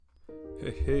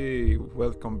Hey,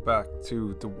 welcome back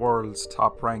to the world's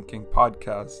top ranking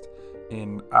podcast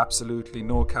in absolutely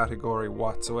no category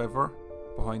whatsoever.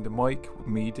 Behind the mic with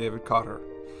me, David Cotter.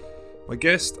 My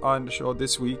guest on the show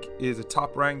this week is a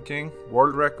top ranking,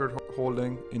 world record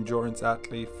holding endurance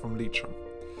athlete from Leitrim.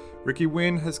 Ricky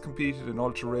Wynne has competed in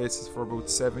ultra races for about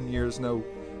 7 years now,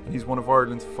 and he's one of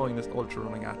Ireland's finest ultra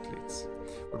running athletes.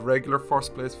 With regular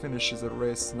first place finishes at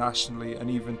races nationally and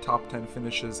even top 10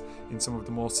 finishes in some of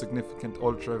the most significant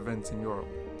ultra events in Europe.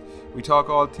 We talk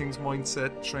all things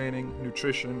mindset, training,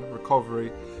 nutrition,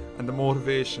 recovery, and the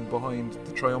motivation behind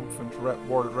the triumphant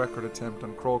world record attempt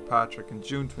on Craogh in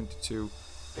June 22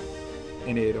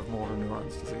 in aid of motor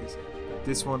neurons disease.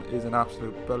 This one is an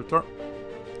absolute belter.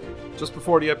 Just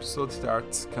before the episode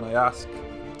starts, can I ask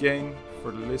again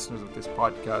for the listeners of this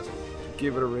podcast to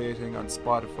give it a rating on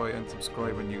Spotify and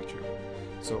subscribe on YouTube.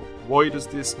 So why does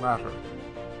this matter?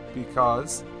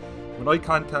 Because when I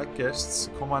contact guests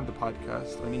to come on the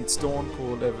podcast, I need stone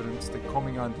cold evidence that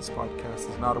coming on this podcast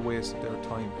is not a waste of their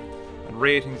time, and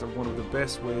ratings are one of the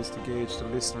best ways to gauge the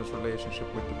listener's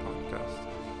relationship with the podcast.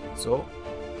 So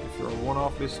if you're a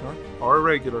one-off listener or a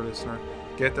regular listener,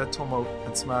 get that thumb out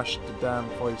and smash the damn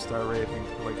 5-star rating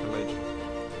like a legend.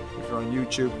 If you're on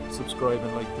YouTube, subscribe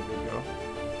and like the video.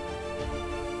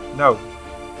 Now,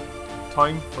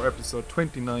 time for episode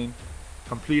 29,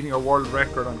 completing a world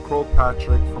record on Craogh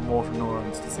for motor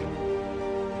neurons disease.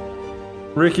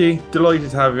 Ricky,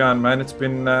 delighted to have you on, man. It's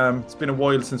been a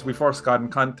while since we first got in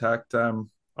contact.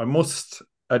 I must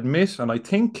admit, and I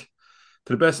think,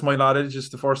 to the best of my knowledge, it's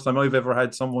the first time I've ever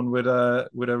had someone with a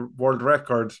world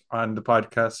record on the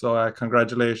podcast. So,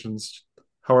 congratulations.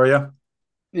 How are you?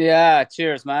 Yeah,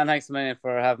 cheers, man. Thanks a million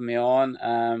for having me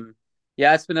on.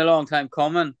 Yeah, it's been a long time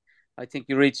coming. I think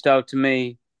you reached out to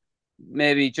me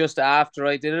maybe just after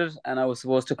I did it, and I was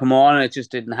supposed to come on, and it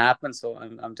just didn't happen. So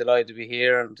I'm delighted to be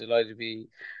here. I'm delighted to be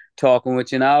talking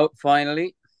with you now,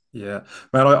 finally. Yeah,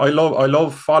 man. I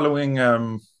love following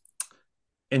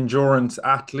endurance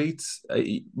athletes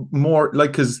more,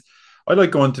 like, because I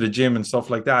like going to the gym and stuff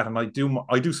like that, and I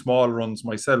do small runs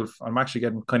myself. I'm actually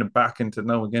getting kind of back into it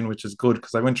now again, which is good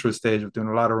because I went through a stage of doing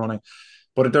a lot of running.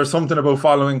 But there's something about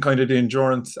following kind of the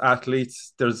endurance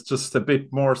athletes. There's just a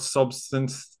bit more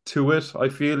substance to it, I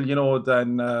feel,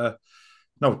 than no,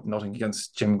 nothing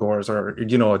against gym goers or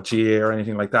GA or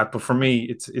anything like that. But for me,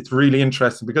 it's really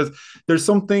interesting because there's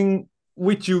something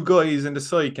with you guys in the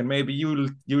psyche, and maybe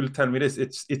you'll tell me this.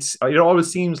 It always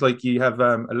seems like you have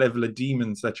a level of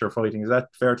demons that you're fighting. Is that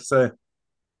fair to say?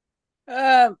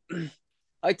 Um,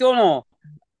 I don't know,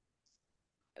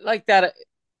 like that.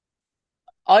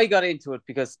 I got into it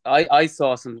because I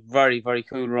saw some very very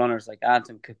cool runners like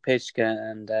Anton Kapitschka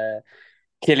and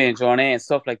Killian Jornet and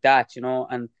stuff like that,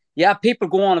 And yeah, people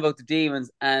go on about the demons,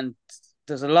 and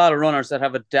there's a lot of runners that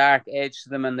have a dark edge to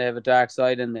them, and they have a dark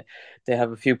side, and they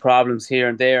have a few problems here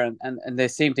and there, and they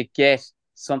seem to get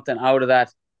something out of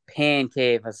that pain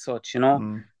cave as such.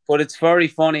 Mm, But it's very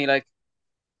funny. Like,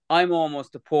 I'm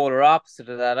almost the polar opposite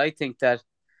of that. I think that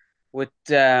with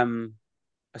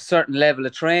a certain level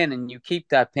of training, you keep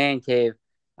that pain cave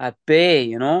at bay.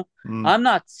 mm, I'm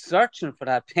not searching for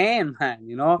that pain, man.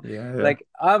 yeah, yeah. Like,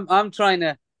 I'm trying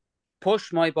to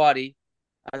push my body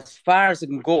as far as it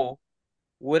can go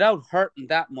without hurting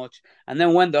that much. And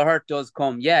then when the hurt does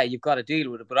come, yeah, you've got to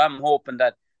deal with it. But I'm hoping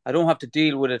that I don't have to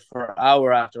deal with it for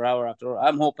hour after hour after hour.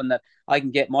 I'm hoping that I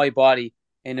can get my body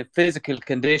in a physical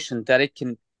condition that it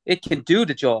can do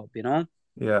the job.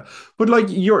 Yeah, but like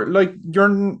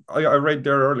I read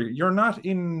there earlier, you're not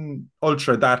in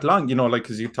ultra that long, like,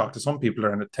 because you talk to some people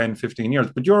are in it 10, 15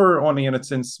 years, but you're only in it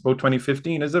since about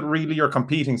 2015. Is it really you're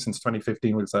competing since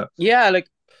 2015, we'll say? Yeah, like,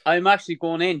 I'm actually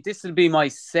going in. This will be my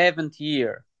seventh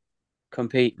year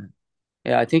competing.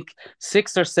 Yeah, I think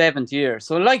sixth or seventh year.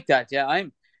 So like that, yeah,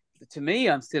 to me,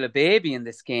 I'm still a baby in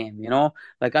this game.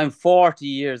 Like, I'm 40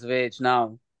 years of age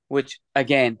now, which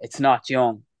again, it's not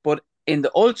young, but in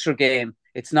the ultra game,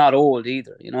 it's not old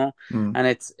either. Mm, And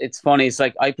it's funny. It's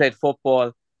like I played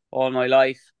football all my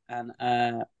life, and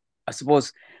I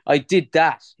suppose I did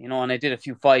that, and I did a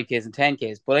few 5Ks and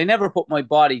 10Ks, but I never put my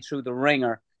body through the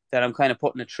ringer that I'm kind of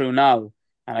putting it through now.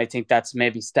 And I think that's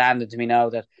maybe standing to me now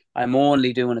that I'm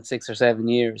only doing it 6 or 7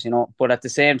 years. But at the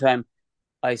same time,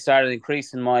 I started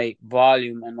increasing my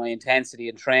volume and my intensity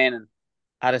in training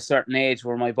at a certain age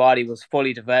where my body was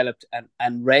fully developed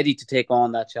and ready to take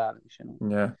on that challenge.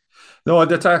 yeah. No,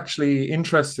 that's actually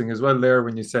interesting as well there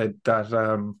when you said that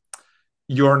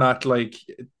you're not like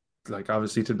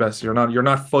obviously to the best you're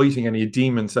not fighting any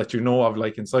demons that you know of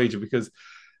like inside you because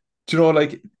Do you know,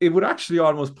 like it would actually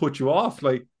almost put you off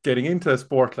like getting into a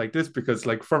sport like this because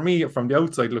like for me from the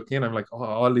outside looking in, I'm like, oh,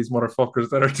 all these motherfuckers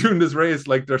that are doing this race,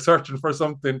 like they're searching for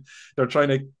something, they're trying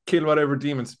to kill whatever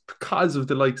demons because of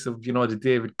the likes of, you know, the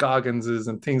David Gogginses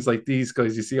and things like these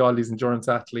guys. You see all these endurance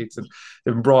athletes and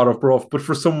they've been brought up rough. But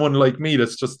for someone like me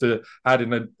that's just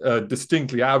had a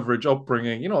distinctly average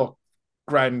upbringing, you know,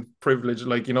 grand privilege,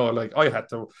 like, you know, like I had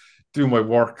to do my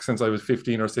work since I was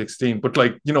 15 or 16. But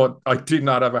like, you know, I did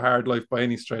not have a hard life by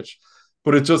any stretch.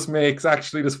 But it just makes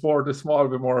actually the sport a small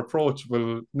bit more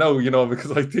approachable now, you know,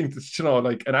 because I think that, you know,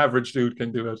 like an average dude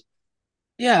can do it.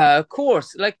 Yeah, of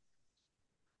course. Like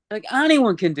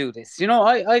anyone can do this.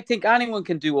 I think anyone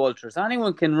can do ultras.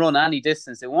 Anyone can run any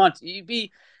distance they want. You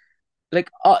be like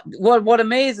what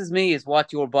amazes me is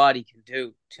what your body can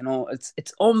do.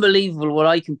 It's unbelievable what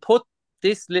I can put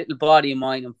this little body of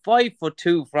mine. I'm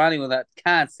 5'2" for anyone that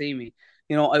can't see me.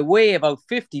 I weigh about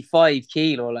 55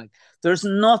 kilo. Like there's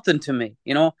nothing to me,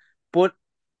 but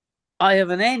I have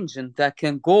an engine that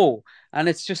can go, and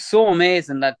it's just so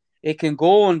amazing that it can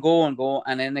go and go and go,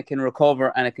 and then it can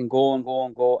recover, and it can go and go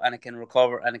and go, and it can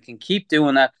recover, and it can keep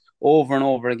doing that over and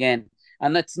over again.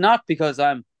 And it's not because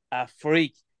I'm a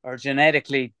freak or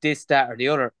genetically this, that, or the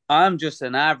other. I'm just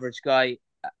an average guy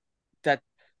that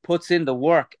puts in the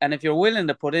work. And if you're willing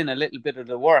to put in a little bit of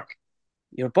the work,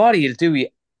 your body will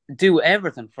do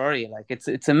everything for you. Like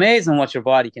it's amazing what your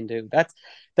body can do.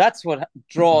 That's what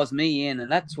draws me in,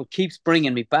 and that's what keeps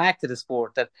bringing me back to the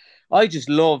sport. That I just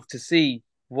love to see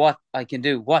what I can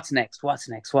do. What's next? What's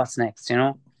next? What's next?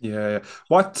 Yeah, yeah.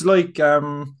 What like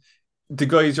the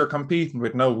guys you're competing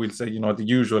with now, we'll say, you know, the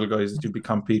usual guys that you'd be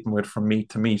competing with from meet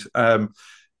to meet.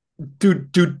 Do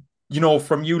you know,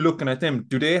 from you looking at them,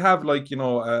 do they have like, you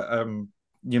know,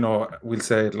 we'll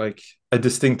say like a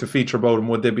distinctive feature about them?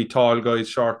 Would they be tall guys,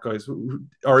 short guys,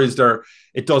 or is there?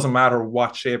 It doesn't matter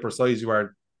what shape or size you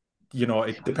are. You know,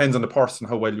 it depends on the person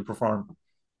how well you perform.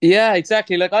 Yeah,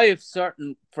 exactly. Like I have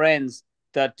certain friends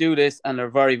that do this and they're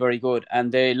very, very good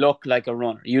and they look like a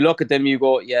runner. You look at them, you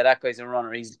go, yeah, that guy's a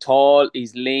runner. He's tall,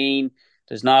 he's lean,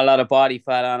 there's not a lot of body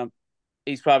fat on him.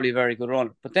 He's probably a very good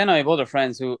runner. But then I have other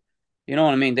friends who, you know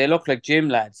what I mean? They look like gym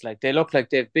lads. Like they look like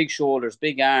they have big shoulders,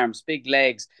 big arms, big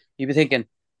legs. You'd be thinking,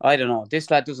 I don't know,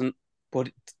 this lad doesn't, but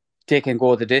they can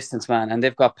go the distance, man, and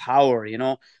they've got power.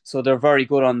 So they're very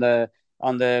good on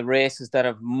the races that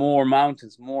have more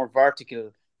mountains, more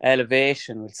vertical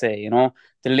elevation, we'll say.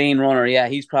 The lean runner, yeah,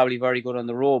 he's probably very good on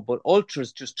the road, but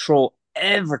ultras just throw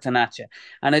everything at you,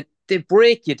 and they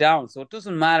break you down. So it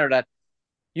doesn't matter that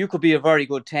you could be a very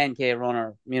good 10K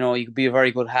runner, you could be a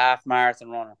very good half marathon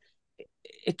runner.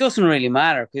 It doesn't really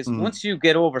matter because Mm. once you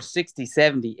get over 60,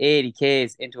 70, 80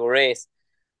 Ks into a race,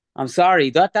 I'm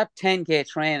sorry, that 10K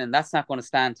training, that's not going to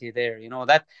stand to you there.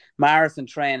 That marathon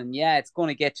training, yeah, it's going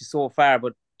to get you so far,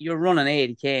 but you're running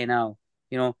 80K now,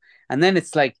 you know, and then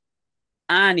it's like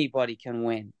anybody can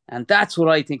win. And that's what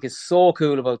I think is so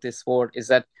cool about this sport is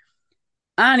that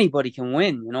anybody can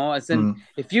win, as in Mm.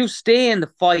 if you stay in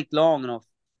the fight long enough,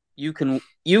 you can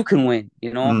win.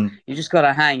 Mm. You just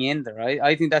gotta hang in there.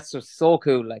 I think that's just so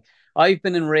cool. Like I've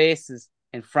been in races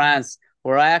in France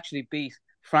where I actually beat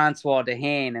Francois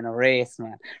Dehaene in a race,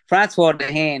 man. Francois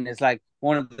Dehaene is like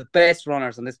one of the best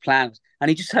runners on this planet, and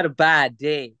he just had a bad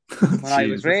day when I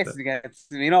was Jesus. racing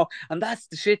against him. And that's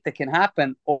the shit that can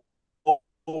happen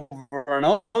over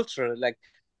an ultra. Like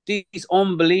these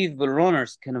unbelievable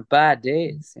runners can have bad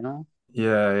days.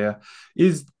 Yeah,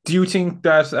 yeah. Do you think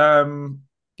that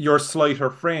your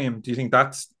slighter frame, do you think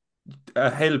that's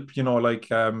a help, you know, like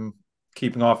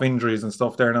keeping off injuries and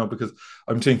stuff there now? Because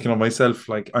I'm thinking of myself,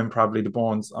 like I'm probably the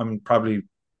bones. I'm probably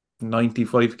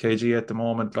 95 kg at the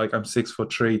moment, like I'm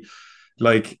 6'3".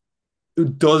 Like,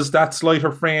 does that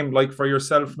slighter frame, like for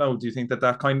yourself now, do you think that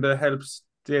that kind of helps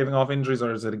staving off injuries,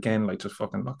 or is it again like just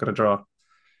fucking luck at a draw?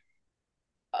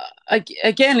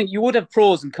 Again, you would have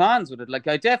pros and cons with it. Like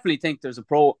I definitely think there's a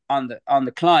pro on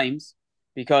the climbs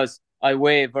because I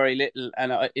weigh very little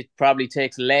and it probably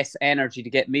takes less energy to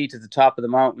get me to the top of the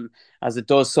mountain as it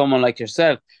does someone like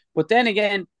yourself. But then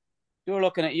again, you're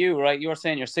looking at you, right? You're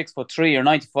saying you're 6'3", you're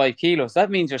 95 kilos. That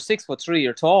means you're 6'3",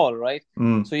 you're tall, right?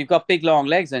 Mm, So you've got big long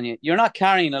legs on you. You're not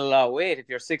carrying a lot of weight if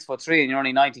you're 6'3" and you're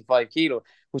only 95 kilo,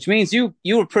 which means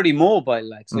you're pretty mobile,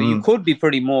 like so you mm, could be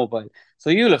pretty mobile.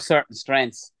 So you'll have certain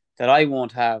strengths that I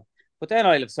won't have, but then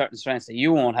I'll have certain strengths that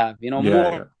you won't have. yeah, More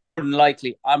yeah. than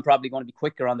likely, I'm probably going to be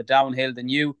quicker on the downhill than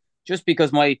you, just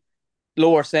because my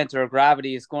lower center of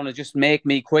gravity is going to just make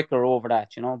me quicker over that.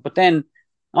 But then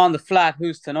on the flat,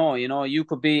 who's to know? You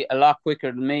could be a lot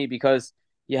quicker than me because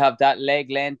you have that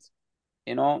leg length,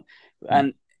 you know, Mm.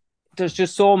 and there's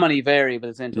just so many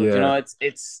variables into it. You know, Yeah,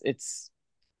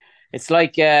 it's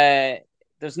like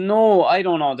there's no, I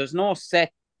don't know, there's no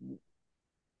set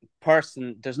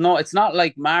person. There's no, it's not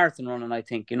like marathon running. I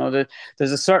think, you know,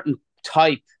 there's a certain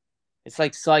type. It's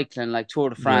like cycling, like Tour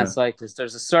de yeah, France cyclists.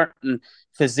 There's a certain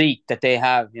physique that they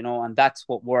have, you know, and that's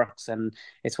what works. And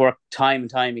it's worked time and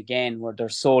time again where they're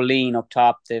so lean up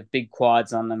top, they have big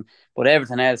quads on them, but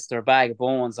everything else, they're a bag of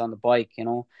bones on the bike, you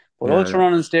know. But yeah, ultra yeah,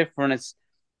 running's different.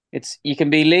 It's you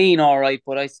can be lean all right,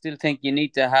 but I still think you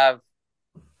need to have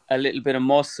a little bit of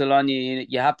muscle on you.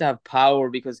 You have to have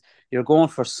power because you're going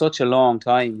for such a long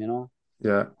time, you know.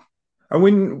 yeah. And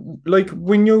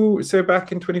when you say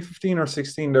back in 2015 or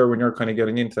 16 there, when you're kind of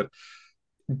getting into it,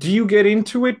 do you get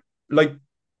into it like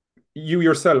you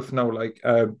yourself now? Like,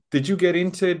 did you get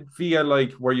into it via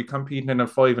like were you competing in a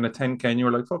 5 and a 10K and you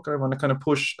were like, fuck, I want to kind of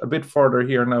push a bit further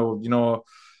here now, you know,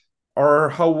 or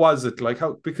how was it? Like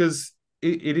how because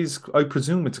it is, I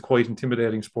presume it's a quite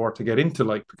intimidating sport to get into,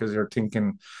 like because you're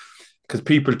thinking because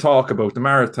people talk about the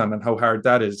marathon and how hard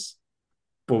that is.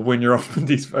 But when you're up in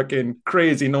these fucking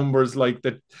crazy numbers like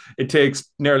that, it takes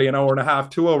nearly an hour and a half,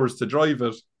 2 hours to drive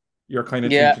it. You're kind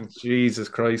of Yeah. thinking, Jesus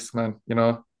Christ, man, you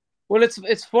know? Well,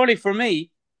 it's funny for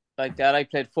me like that. I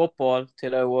played football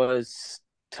till I was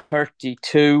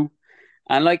 32.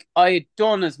 And like I had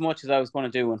done as much as I was going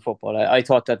to do in football. I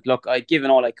thought that look, I'd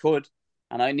given all I could,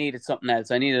 and I needed something else.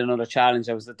 I needed another challenge.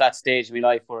 I was at that stage of my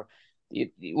life where,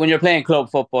 when you're playing club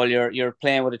football, you're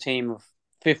playing with a team of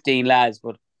 15 lads,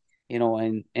 but you know,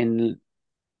 in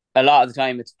a lot of the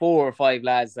time it's 4 or 5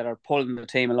 lads that are pulling the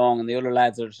team along, and the other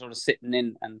lads are sort of sitting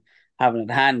in and having it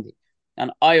handy.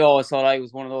 And I always thought I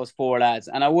was one of those 4 lads,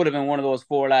 and I would have been one of those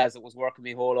 4 lads that was working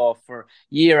me whole off for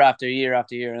year after year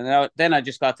after year. And then I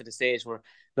just got to the stage where,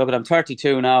 look, I'm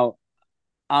 32 now.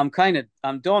 I'm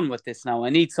done with this now. I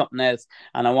need something else,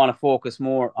 and I want to focus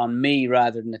more on me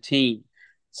rather than the team.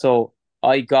 So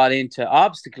I got into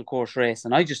obstacle course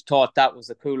racing. I just thought that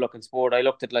was a cool looking sport. I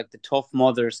looked at like the Tough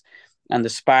Mudders and the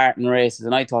Spartan races,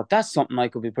 and I thought that's something I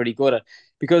could be pretty good at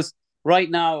because right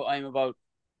now I'm about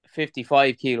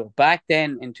 55 kilo. Back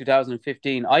then in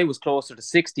 2015, I was closer to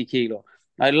 60 kilo.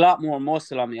 I had a lot more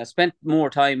muscle on me. I spent more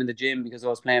time in the gym because I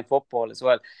was playing football as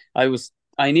well.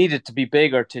 I needed to be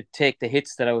bigger to take the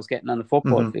hits that I was getting on the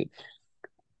football Mm-hmm. field.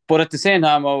 But at the same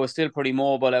time, I was still pretty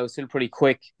mobile. I was still pretty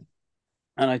quick,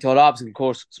 and I thought obstacle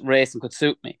course racing could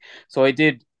suit me. So I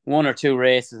did 1 or 2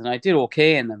 races, and I did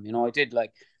okay in them. You know, I did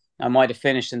like I might have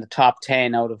finished in the top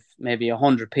 10 out of maybe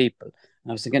 100 people.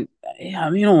 And I was thinking, yeah,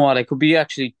 you know what, I could be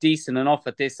actually decent enough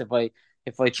at this if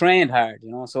I trained hard.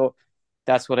 You know, so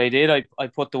that's what I did. I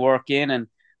put the work in, and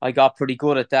I got pretty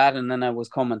good at that. And then I was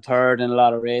coming third in a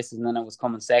lot of races, and then I was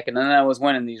coming second, and then I was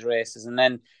winning these races. And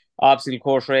then obstacle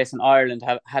course racing Ireland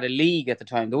had a league at the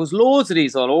time. There was loads of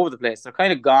these all over the place. They're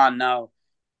kind of gone now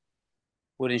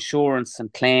with insurance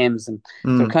and claims, and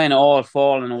they're Mm. kind of all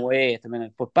falling away at the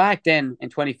minute. But back then in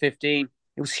 2015,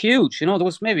 it was huge. You know, there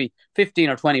was maybe 15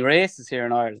 or 20 races here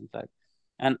in Ireland, like,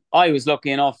 and I was lucky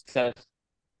enough that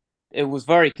it was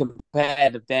very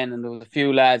competitive then, and there was a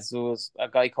few lads. There was a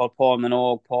guy called Paul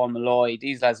Minogue, Paul Malloy.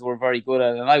 These lads were very good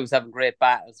at it, and I was having great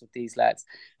battles with these lads.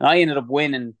 And I ended up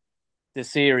winning the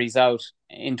series out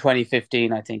in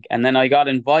 2015, I think. And then I got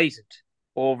invited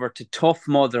over to Tough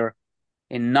Mudder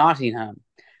in Nottingham,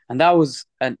 and that was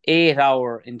an 8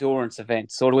 hour endurance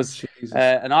event. So it was Jesus.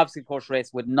 an obstacle course race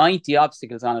with 90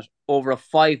 obstacles on it over a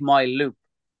 5 mile loop,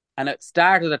 and it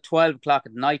started at 12 o'clock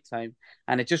at night time,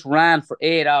 and it just ran for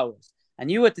 8 hours. And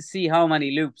you had to see how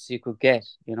many loops you could get,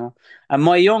 you know. And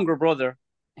my younger brother,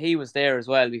 he was there as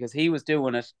well because he was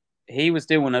doing it. He was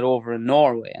doing it over in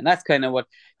Norway, and that's kind of what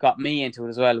got me into it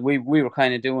as well. We were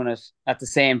kind of doing it at the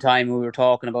same time. We were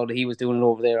talking about it. He was doing it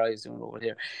over there. I was doing it over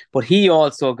here. But he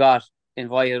also got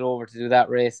invited over to do that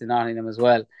race in Nottingham as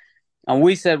well. And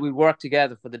we said we'd work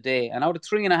together for the day. And out of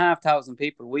 3,500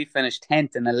 people, we finished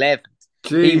 10th and 11th.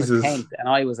 He was Jesus. 10th and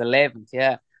I was 11th.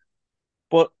 Yeah.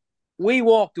 But we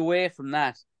walked away from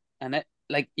that. And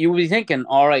like you would be thinking,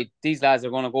 all right, these lads are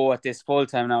going to go at this full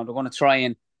time now. They're going to try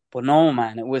and, but no,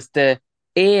 man, it was the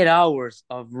 8 hours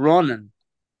of running.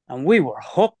 And we were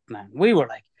hooked, man. We were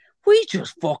like, we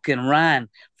just fucking ran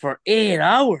for 8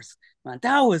 hours. Man,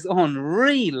 that was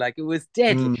unreal. Like it was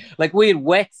deadly. Mm. Like we had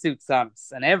wetsuits on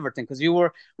us and everything because you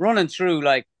were running through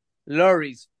like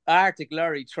lorries, Arctic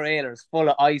lorry trailers full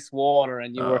of ice water,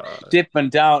 and you were Uh, dipping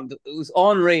down. It was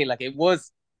unreal. Like it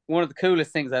was one of the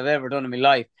coolest things I've ever done in my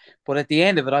life. But at the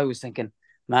end of it, I was thinking,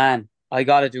 man, I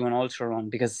got to do an ultra run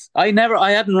because I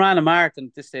hadn't ran a marathon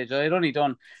at this stage. I had only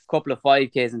done a couple of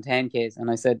 5Ks and 10Ks,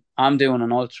 and I said I'm doing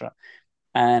an ultra,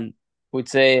 and would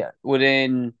say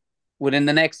within within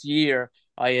the next year,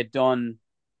 I had done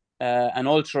an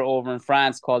ultra over in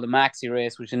France called the Maxi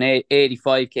Race, which is an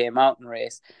 85k mountain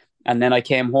race. And then I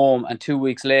came home, and 2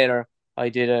 weeks later, I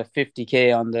did a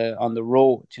 50k on the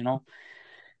road.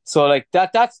 So like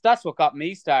that's what got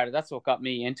me started. That's what got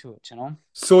me into it.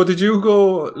 So did you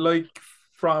go like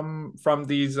from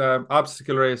these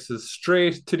obstacle races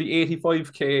straight to the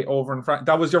 85k over in France?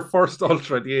 That was your first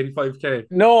ultra, the 85k.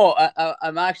 No,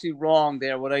 I'm actually wrong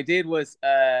there. What I did was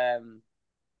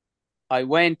I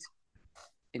went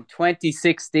in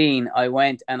 2016. I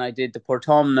went and I did the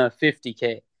Portumna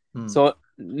 50k. Hmm. So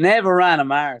never ran a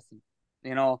marathon.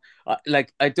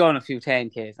 Like I'd done a few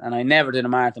 10Ks and I never did a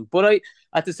marathon. But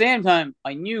at the same time,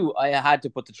 I knew I had to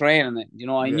put the training in.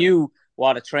 I Yeah. knew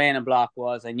what a training block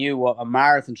was. I knew what a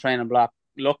marathon training block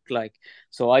looked like.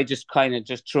 So I just kind of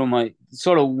just threw my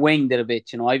sort of winged it a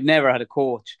bit. I've never had a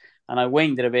coach, and I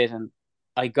winged it a bit, and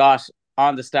I got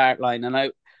on the start line. And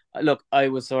I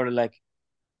was sort of like,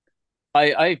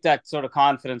 I have that sort of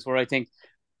confidence where I think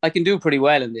I can do pretty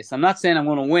well in this. I'm not saying I'm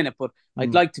going to win it, but I'd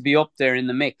Hmm. like to be up there in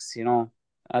the mix.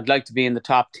 I'd like to be in the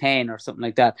top 10 or something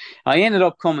like that. I ended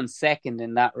up coming second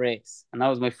in that race, and that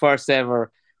was my first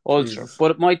ever ultra. Jesus.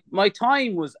 But my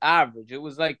time was average. It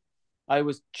was like I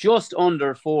was just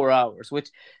under 4 hours,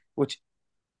 which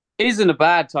isn't a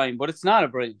bad time, but it's not a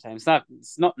brilliant time.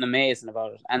 It's nothing amazing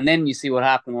about it. And then you see what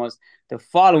happened was the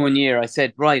following year I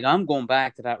said, right, I'm going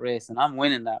back to that race and I'm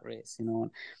winning that race.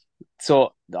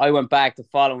 So I went back the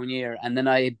following year, and then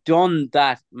I had done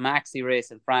that maxi race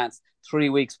in France 3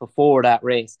 weeks before that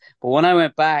race. But when I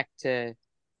went back to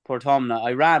Portumna,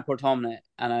 I ran Portumna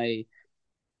and I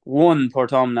won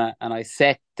Portumna, and I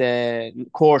set the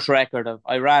course record of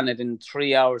I ran it in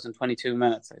 3 hours and 22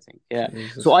 minutes, I think. Yeah.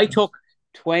 Jesus So I Christ. took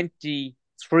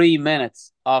 23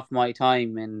 minutes off my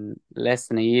time in less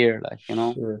than a year,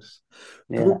 Shit.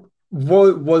 Yeah.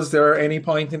 Was there any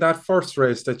point in that first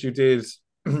race that you did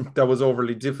that was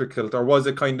overly difficult, or was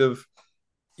it kind of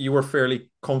you were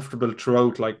fairly comfortable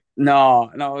throughout? Like,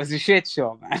 No, no, it was a shit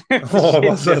show, man. It was a oh, shit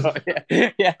was it? show.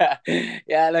 Yeah,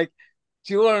 yeah. Like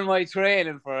during my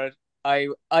training for it, I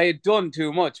had done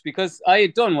too much because I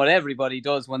had done what everybody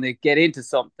does when they get into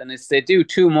something is they do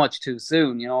too much too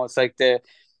soon. It's like the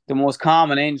most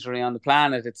common injury on the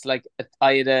planet. It's like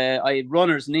I had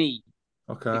runner's knee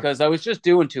Okay. because I was just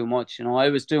doing too much. I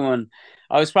was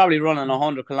probably running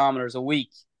 100 kilometers a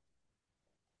week,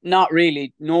 not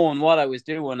really knowing what I was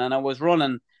doing, and I was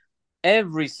running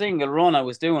every single run I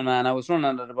was doing, man, I was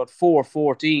running at about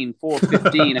 4:14,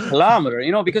 4:15 a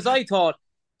kilometer, because I thought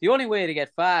the only way to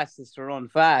get fast is to run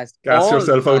fast Gas all the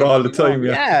yourself out time, all the time,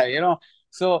 yeah. Yeah.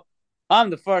 So I'm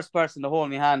the first person to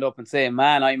hold my hand up and say,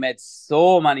 man, I made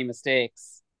so many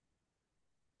mistakes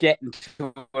getting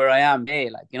to where I am today.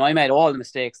 Like, I made all the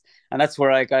mistakes. And that's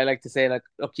where I like to say, like,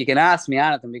 look, you can ask me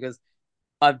anything because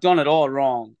I've done it all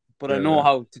wrong, but I Yeah, know yeah.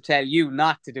 how to tell you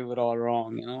not to do it all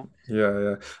wrong. Yeah,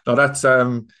 yeah. No,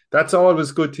 that's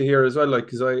always good to hear as well. Like,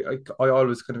 because I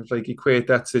always kind of like equate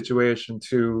that situation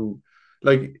to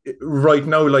like right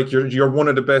now, like you're one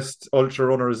of the best ultra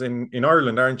runners in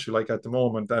Ireland, aren't you? Like at the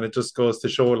moment, and it just goes to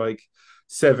show, like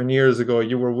 7 years ago,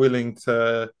 you were willing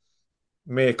to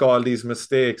make all these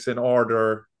mistakes in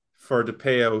order for the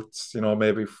payouts,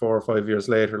 maybe 4 or 5 years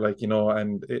later, like,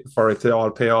 for it to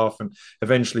all pay off and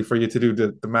eventually for you to do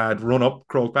the mad run up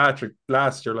Craogh Patrick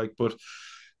last year. Like, but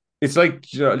it's like,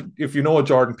 if you know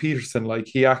Jordan Peterson, like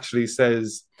he actually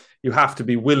says you have to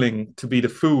be willing to be the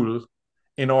fool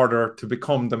in order to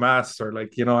become the master,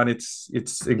 like, and it's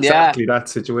Yeah. exactly that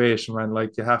situation, man.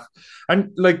 Like you have,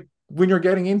 and like when you're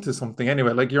getting into something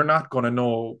anyway, like you're not going to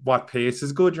know what pace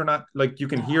is good. You're not like, you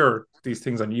can hear these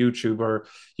things on YouTube, or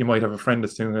you might have a friend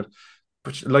that's doing it,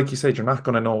 but like you said, you're not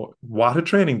going to know what a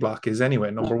training block is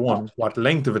anyway. Number No. one, what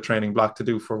length of a training block to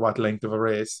do for what length of a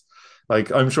race.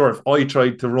 Like, I'm sure if I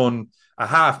tried to run a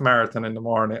half marathon in the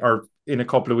morning or in a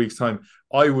couple of weeks' time,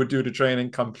 I would do the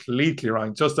training completely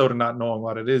wrong just out of not knowing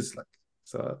what it is. Like,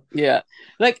 so Yeah.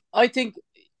 Like I think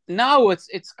now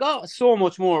it's got so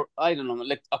much more, I don't know,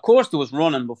 like of course there was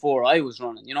running before I was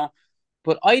running,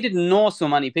 but I didn't know so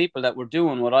many people that were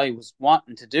doing what I was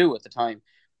wanting to do at the time.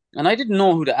 And I didn't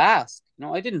know who to ask.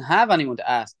 I didn't have anyone to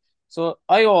ask. So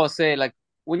I always say, like,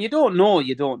 when you don't know,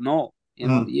 you don't know.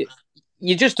 mm,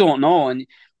 You just don't know. And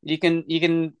you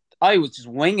can I was just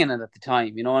winging it at the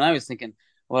time, and I was thinking,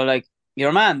 well, like,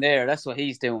 your man there, that's what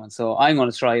he's doing. So I'm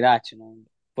gonna try that.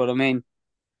 But I mean,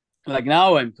 like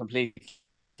now I'm completely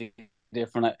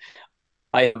different.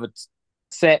 I have a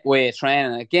set way of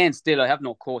training. Again, still I have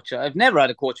no coach. I've never had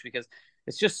a coach because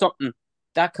it's just something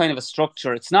that kind of a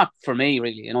structure. It's not for me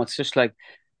really. It's just like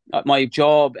my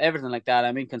job, everything like that.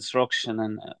 I'm in construction,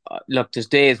 and look, there's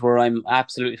days where I'm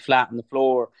absolutely flat on the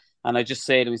floor, and I just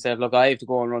say to myself, look, I have to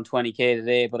go and run 20K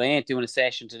today, but I ain't doing a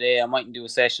session today. I mightn't do a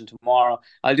session tomorrow.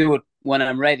 I'll do it when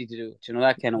I'm ready to do it.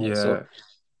 That kind of way. So Yeah.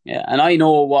 yeah, and I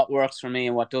know what works for me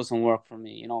and what doesn't work for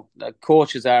me. Like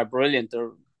coaches are brilliant.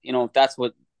 They're, if that's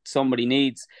what somebody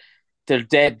needs, they're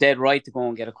dead right to go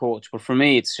and get a coach. But for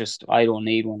me, it's just I don't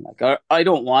need one. Like I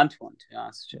don't want one, to be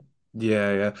honest with you.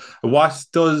 Yeah, yeah. What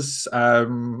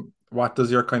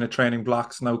does your kind of training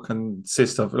blocks now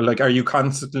consist of? Like, are you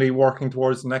constantly working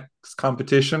towards the next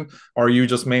competition, or are you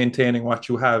just maintaining what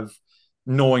you have,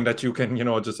 knowing that you can,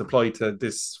 just apply to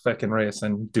this fucking race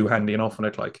and do handy enough on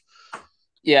it? Like,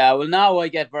 Yeah, well, now I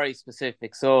get very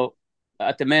specific. So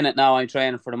at the minute now, I'm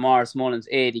training for the Morris Mullins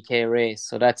 80K race.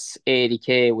 So that's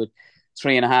 80K with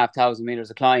 3,500 meters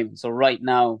of climbing. So right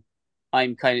now,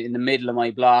 I'm kind of in the middle of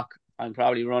my block. I'm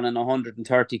probably running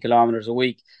 130 kilometers a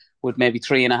week with maybe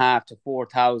 3,500 to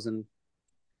 4,000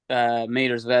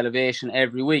 meters of elevation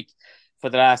every week for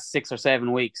the last 6 or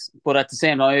 7 weeks. But at the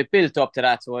same time, I built up to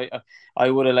that. So I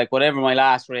would have, like, whatever my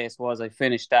last race was, I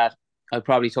finished that. I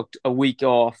probably took a week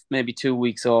off, maybe 2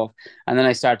 weeks off, and then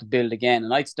I start to build again.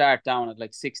 And I'd start down at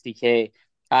like 60K,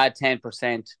 add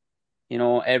 10%,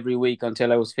 every week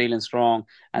until I was feeling strong.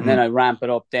 And then mm, I ramp it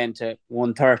up then to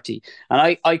 130.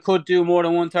 And I could do more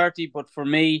than 130, but for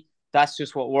me, that's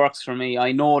just what works for me.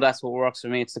 I know that's what works for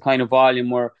me. It's the kind of volume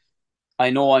where I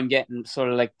know I'm getting sort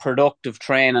of like productive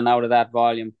training out of that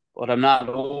volume, but I'm not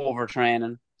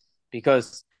overtraining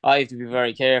because I have to be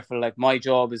very careful. Like my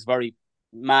job is very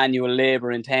manual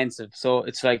labor intensive. So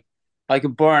it's like I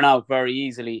could burn out very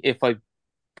easily if I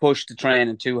push the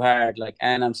training too hard, like,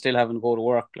 and I'm still having to go to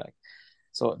work. Like,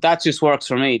 so that just works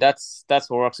for me. That's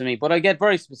what works for me. But I get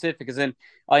very specific, as in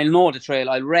I'll know the trail,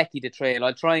 I'll recce the trail,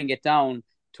 I'll try and get down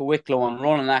to Wicklow and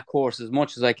run on that course as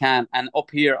much as I can. And up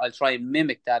here I'll try and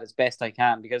mimic that as best I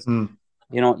can because mm.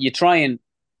 you try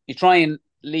and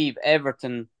leave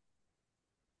everything,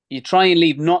 you try and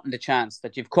leave nothing to chance,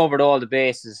 that you've covered all the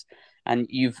bases, and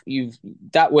you've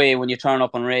that way when you turn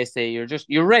up on race day,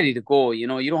 you're ready to go. You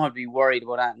don't have to be worried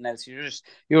about anything else.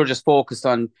 You're just focused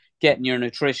on getting your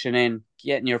nutrition in,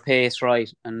 getting your pace right,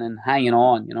 and then hanging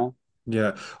on.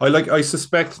 Yeah, I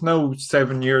suspect now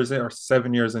 7 years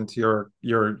into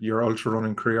your ultra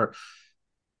running career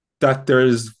that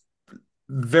there's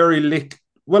very little.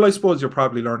 Well, I suppose you're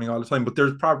probably learning all the time, but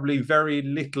there's probably very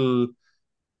little.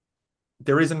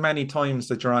 There isn't many times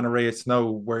that you're on a race now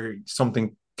where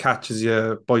something catches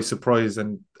you by surprise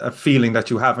and a feeling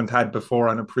that you haven't had before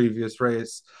on a previous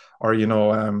race, or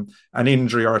an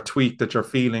injury or a tweak that you're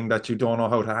feeling that you don't know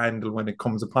how to handle when it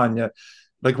comes upon you.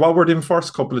 Like, what were them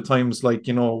first couple of times like,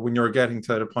 when you're getting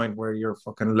to the point where your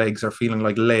fucking legs are feeling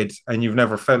like lead and you've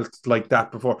never felt like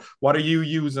that before? What are you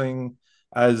using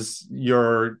as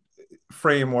your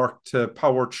framework to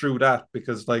power through that?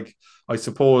 Because, like, I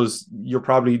suppose you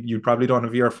probably don't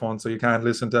have earphones, so you can't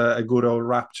listen to a good old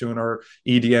rap tune or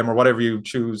EDM or whatever you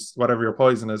choose, whatever your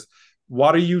poison is.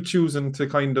 What are you choosing to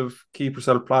kind of keep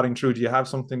yourself plodding through? Do you have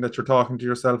something that you're talking to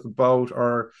yourself about,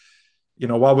 or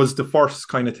what was the first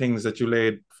kind of things that you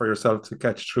laid for yourself to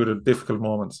catch through the difficult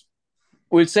moments?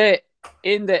 We'll say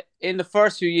in the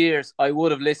first few years, I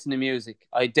would have listened to music.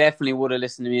 I definitely would have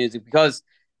listened to music because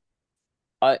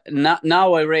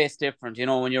now I race different.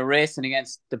 When you're racing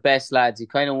against the best lads, you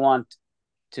kind of want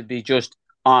to be just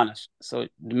on it. So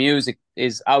the music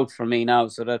is out for me now,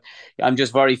 so that I'm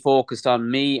just very focused on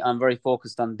me. I'm very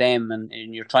focused on them, and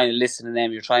you're trying to listen to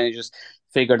them. You're trying to just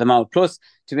figure them out. Plus,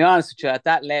 to be honest with you, at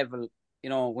that level,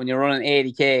 when you're running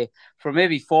 80K for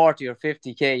maybe 40 or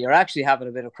 50K, you're actually having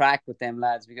a bit of crack with them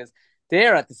lads because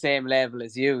they're at the same level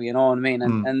as you. You know what I mean?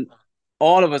 And Mm. and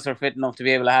all of us are fit enough to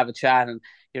be able to have a chat, and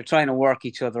you're trying to work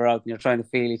each other out, and you're trying to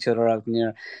feel each other out, and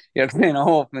you're kind of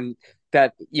hoping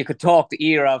that you could talk the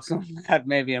ear of something that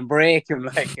maybe and break him,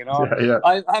 like, Yeah,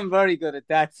 yeah. I'm very good at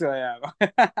that, so I am.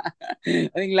 I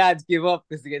think lads give up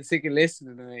because they get sick of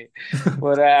listening to me.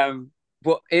 But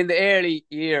in the early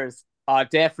years, I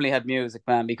definitely had music,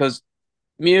 man, because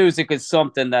music is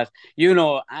something that,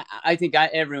 I think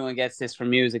everyone gets this from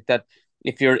music, that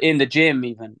if you're in the gym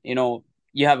even,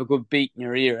 you have a good beat in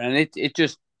your ear, and it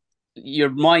just, your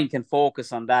mind can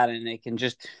focus on that, and it can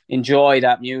just enjoy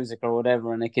that music or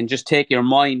whatever, and it can just take your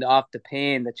mind off the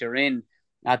pain that you're in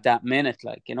at that minute,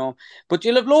 like. But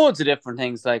you'll have loads of different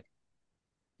things, like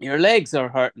your legs are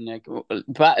hurting,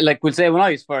 like we'll say when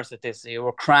I was first at this, you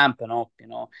were cramping up,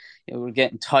 you were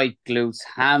getting tight glutes,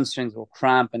 hamstrings were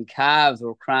cramping, calves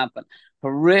were cramping,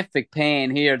 horrific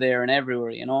pain here, there, and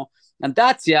everywhere. And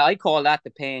that's, yeah, I call that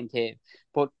the pain cave.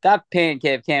 But that pain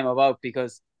cave came about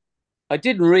because I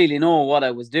didn't really know what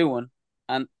I was doing.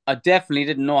 And I definitely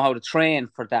didn't know how to train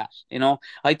for that.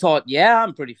 I thought, yeah,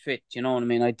 I'm pretty fit. You know what I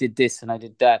mean? I did this and I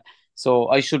did that. So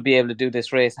I should be able to do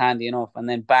this race handy enough. And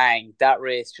then bang, that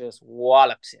race just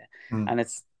wallops you. Mm.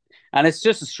 And it's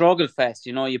just a struggle fest.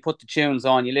 You put the tunes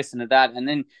on, you listen to that, and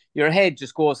then your head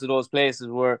just goes to those places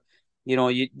where,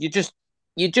 you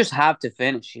just have to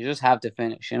finish. You just have to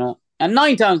finish. And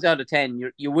 9 times out of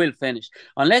 10, you will finish.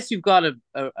 Unless you've got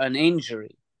an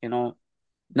injury,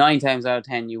 9 times out of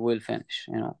 10 you will finish.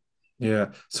 Yeah.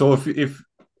 So if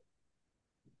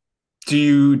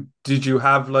did you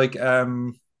have like a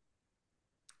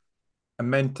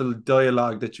mental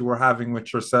dialogue that you were having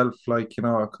with yourself, like,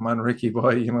 come on, Ricky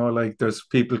boy, like there's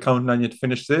people counting on you to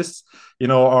finish this,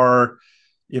 or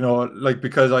like,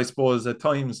 because I suppose at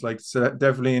times, like, so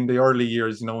definitely in the early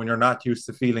years, when you're not used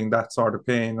to feeling that sort of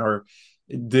pain, or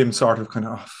them sort of kind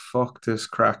of, oh, fuck this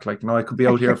crack, like, I could be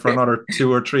out here for another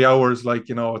 2 or 3 hours, like,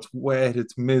 it's wet,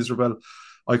 it's miserable.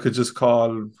 I could just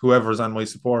call whoever's on my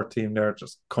support team there,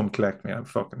 just come collect me.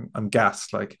 I'm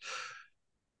gassed. Like,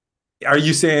 are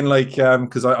you saying, like,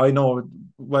 because I know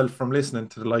well from listening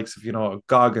to the likes of,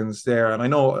 Goggins there, and I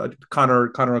know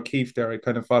Connor O'Keefe there, I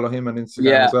kind of follow him on Instagram as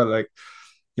Yeah. well, like,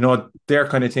 their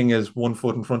kind of thing is one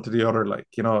foot in front of the other, like,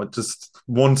 just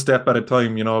one step at a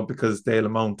time, because they'll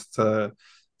amount to,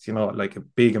 like a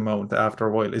big amount after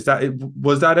a while.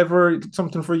 Was that ever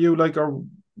something for you, like, or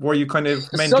were you kind of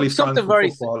mentally strong Something for very,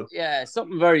 football? yeah,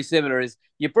 something very similar is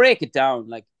you break it down.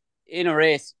 Like in a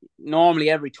race, normally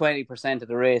every 20% of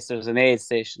the race, there's an aid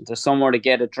station. There's somewhere to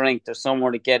get a drink. There's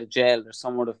somewhere to get a gel. There's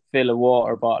somewhere to fill a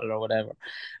water bottle or whatever.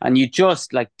 And you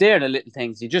just, like, they're the little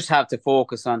things. You just have to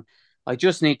focus on, I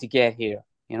just need to get here.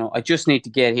 I just need to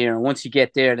get here. And once you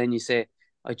get there, then you say,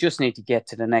 I just need to get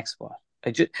to the next spot.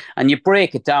 And you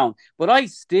break it down. But I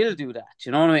still do that.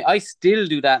 You know what I mean? I still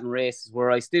do that in races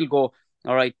where I still go,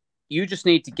 all right, you just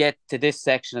need to get to this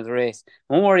section of the race.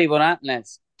 Don't worry about that,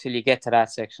 lads, till you get to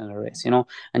that section of the race.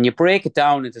 And you break it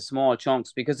down into small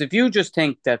chunks. Because if you just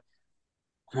think that,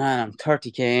 man, I'm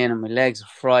 30K in and my legs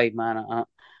are fried, man,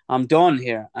 I'm done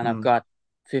here and I've Mm, got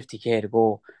 50K to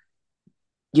go,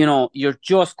 you're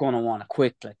just going to want to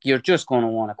quit. Like, you're just going to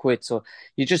want to quit. So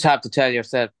you just have to tell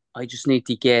yourself, I just need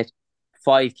to get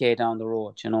 5K down the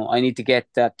road. I need to get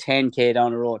that 10K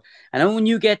down the road. And then when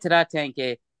you get to that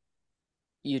 10K,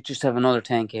 you just have another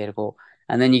 10K to go.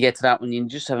 And then you get to that one, you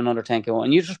just have another 10K.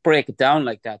 And you just break it down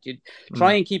like that. You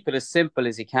try mm, and keep it as simple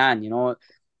as you can.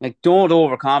 Like, don't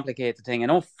overcomplicate the thing and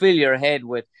don't fill your head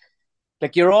with,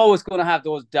 like, you're always going to have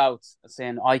those doubts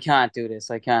saying, I can't do this,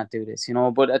 I can't do this.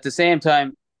 But at the same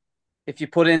time, if you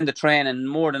put in the training,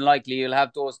 more than likely you'll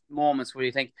have those moments where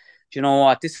you think, do you know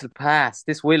what, this will pass,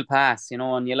 this will pass,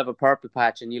 and you'll have a purple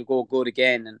patch and you'll go good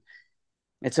again. And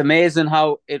it's amazing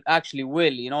how it actually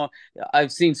will.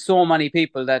 I've seen so many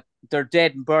people that they're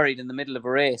dead and buried in the middle of a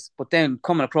race, but then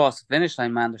coming across the finish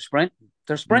line, man, they're sprinting.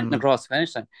 They're sprinting mm. across the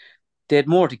finish line. They had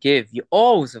more to give. You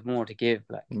always have more to give.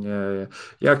 Like, Yeah, yeah,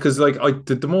 yeah. Because, like, I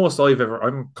did the most I've ever.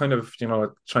 I'm kind of,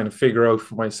 trying to figure out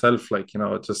for myself, like,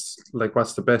 just like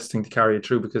what's the best thing to carry you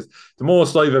through. Because the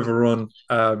most I've ever run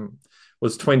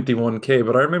was 21K.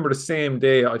 But I remember the same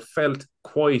day I felt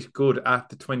quite good at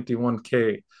the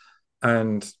 21K,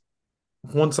 and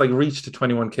once I reached the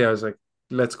 21K, I was like,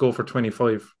 let's go for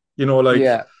 25. Like,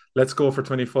 yeah, let's go for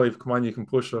 25. Come on, you can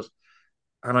push it.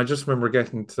 And I just remember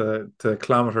getting to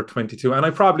kilometer 22, and I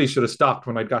probably should have stopped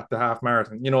when I got the half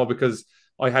marathon, because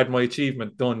I had my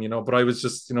achievement done, but I was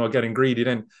just, getting greedy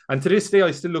then. And to this day,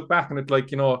 I still look back and it's like,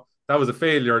 that was a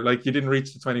failure. Like, you didn't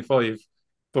reach the 25,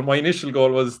 but my initial goal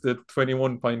was the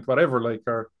 21 point whatever, like,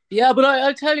 or yeah. But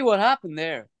I'll tell you what happened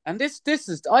there. And this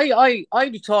is I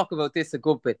do talk about this a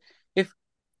good bit. If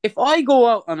if I go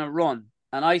out on a run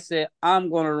and I say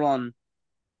I'm going to run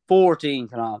 14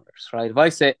 kilometers, right? If I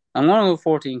say I'm going to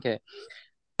go 14K,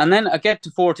 and then I get to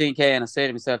 14K and I say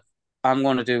to myself, I'm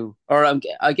going to do, or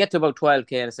I get to about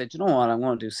 12K and I said, you know what, I'm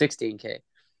going to do 16K.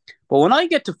 But when I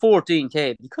get to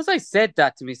 14K, because I said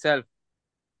that to myself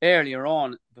earlier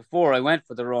on before I went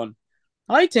for the run,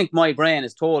 I think my brain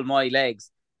has told my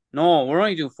legs, no, we're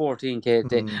only doing 14K a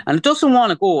day. mm, And it doesn't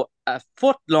want to go a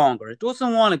foot longer. It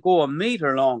doesn't want to go a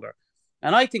meter longer.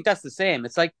 And I think that's the same.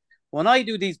 It's like when I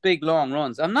do these big long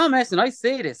runs, I'm not messing. I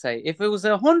say this, if it was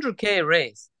a 100K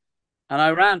race and I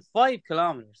ran 5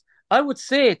 kilometers, I would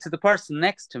say it to the person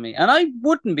next to me. And I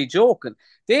wouldn't be joking.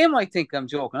 They might think I'm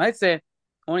joking. I'd say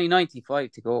only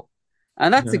 95 to go.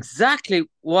 And that's yeah, exactly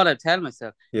what I tell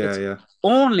myself. yeah, It's yeah,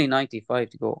 only 95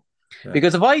 to go. yeah,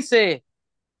 Because if I say,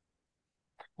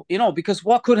 because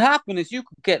what could happen is you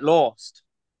could get lost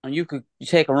and you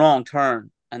take a wrong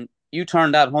turn and you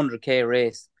turn that 100K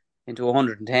race into a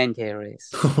 110k race,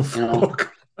 Oh, you know.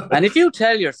 fuck. And if you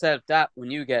tell yourself that when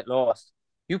you get lost,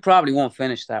 you probably won't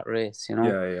finish that race, you know.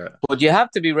 Yeah, yeah. But you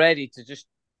have to be ready to just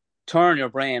turn your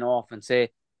brain off and say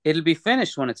it'll be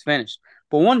finished when it's finished.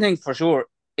 But one thing for sure,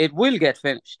 it will get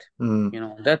finished. Mm. You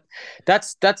know,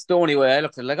 that's the only way I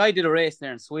looked at it. Like, I did a race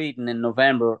there in Sweden in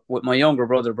November with my younger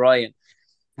brother Brian,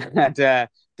 and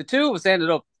the two of us ended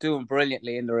up doing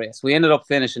brilliantly in the race. We ended up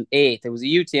finishing eighth. It was a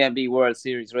UTMB World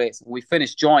Series race. We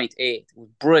finished joint eighth. It was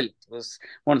brilliant. It was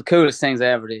one of the coolest things I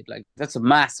ever did. Like, that's a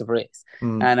massive race.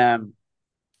 Mm.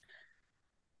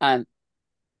 And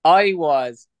I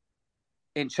was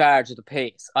in charge of the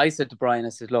pace. I said to Brian, I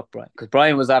said, look, Brian, because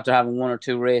Brian was after having one or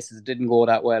two races, it didn't go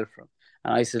that well for him.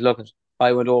 And I said, look,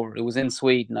 I went over, it was in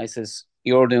Sweden. I says,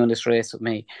 you're doing this race with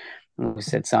me. And we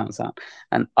said, sound.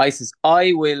 And I says,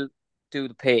 I will do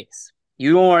the pace.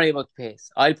 You don't worry about the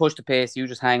pace. I'll push the pace. You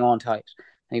just hang on tight.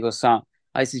 And he goes, sound.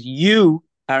 I says, you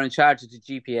are in charge of the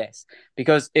GPS,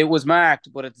 because it was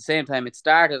marked, but at the same time, it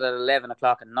started at 11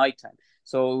 o'clock at night time.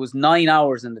 So it was 9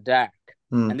 hours in the dark.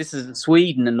 Mm. And this is in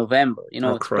Sweden in November. You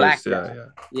know, Oh, it's Christ. black Yeah,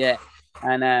 dark. yeah.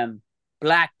 Yeah. And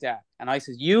black dark. And I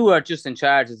says, you are just in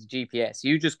charge of the GPS.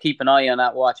 You just keep an eye on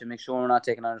that watch and make sure we're not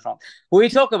taking on wrong. We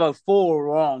took about 4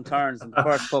 wrong turns in the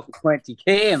first fucking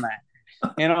 20k,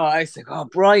 man. You know, I said, oh,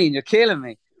 Brian, you're killing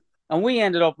me. And we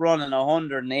ended up running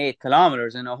 108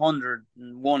 kilometers in a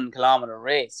 101 kilometer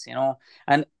race, you know.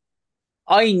 And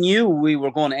I knew we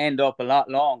were going to end up a lot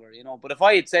longer, you know. But if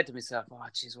I had said to myself, oh,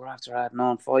 geez, we're after adding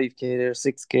on 5k there,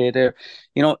 6k there,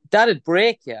 you know, that'd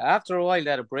break you. After a while,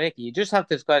 that'd break you. You just have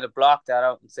to kind of block that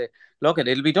out and say, look,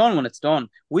 it'll be done when it's done.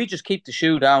 We just keep the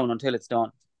shoe down until it's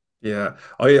done. Yeah,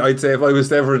 I'd say if I was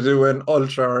to ever do an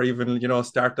ultra or even,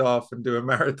 start off and do a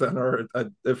marathon or a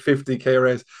 50k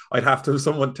race, I'd have to have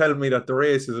someone tell me that the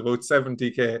race is about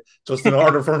 70k just in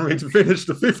order for me to finish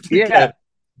the 50k. Yeah.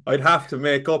 I'd have to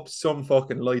make up some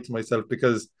fucking lie to myself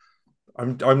because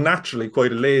I'm naturally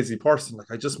quite a lazy person. Like,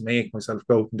 I just make myself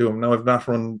go out and do them. Now I've not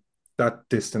run that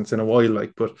distance in a while,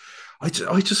 like, but I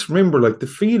just remember like the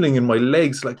feeling in my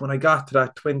legs, like when I got to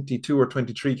that 22 or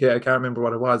 23k, I can't remember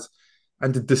what it was.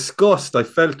 And the disgust I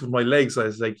felt with my legs, I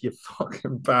was like, "You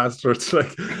fucking bastards!"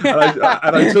 Like,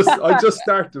 and I just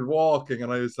started walking,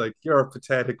 and I was like, "You're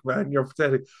pathetic, man. You're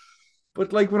pathetic."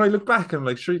 But like when I look back, I'm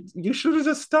like, "Sure, you should have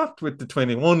just stopped with the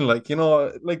 21, like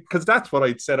like because that's what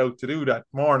I'd set out to do that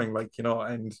morning, like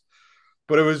and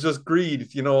but it was just greed,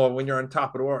 when you're on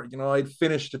top of the world, I'd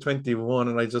finished the 21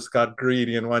 and I just got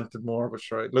greedy and wanted more. But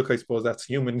sure, look, I suppose that's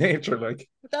human nature, like.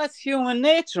 That's human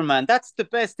nature, man. That's the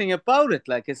best thing about it.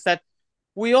 Like, it's that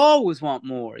we always want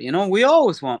more, you know, we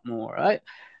always want more, right?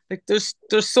 Like, there's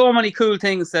so many cool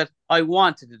things that I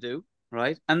wanted to do,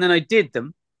 right? And then I did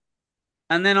them,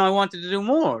 and then I wanted to do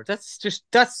more. That's just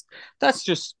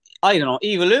I don't know,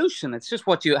 evolution. It's just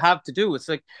what you have to do. It's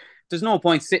like there's no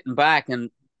point sitting back and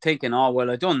thinking, oh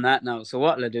well, I've done that now, so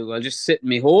what'll I do? I'll just sit in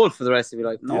my hole for the rest of your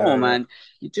life. Yeah, No, yeah. man,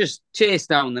 you just chase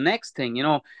down the next thing, you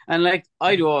know. And like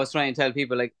I do always try and tell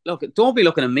people, like, look, don't be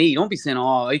looking at me, don't be saying,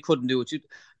 oh, I couldn't do it. It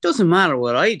doesn't matter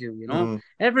what I do, you know. Mm.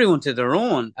 Everyone to their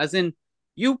own. As in,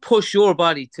 you push your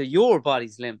body to your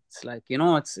body's limits. Like, you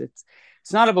know, it's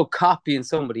not about copying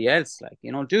somebody else. Like,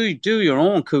 you know, do your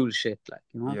own cool shit. Like,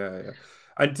 you know. Yeah, yeah.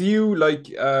 And do you like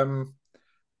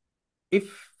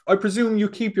if I presume you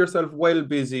keep yourself well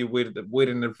busy with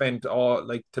an event all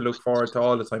like to look forward to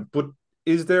all the time, but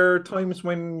is there times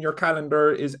when your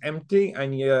calendar is empty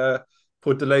and you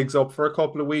put the legs up for a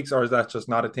couple of weeks, or is that just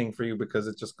not a thing for you because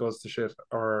it just goes to shit?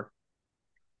 Or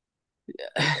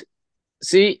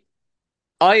See,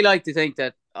 I like to think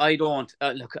that I don't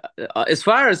look as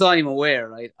far as I'm aware,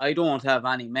 right? I don't have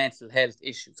any mental health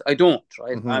issues. I don't,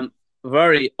 right? Mhm. I'm a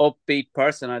very upbeat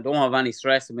person. I don't have any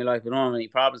stress in my life. I don't have any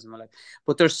problems in my life.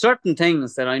 But there's certain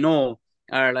things that I know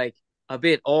are like a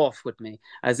bit off with me.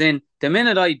 As in, the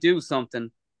minute I do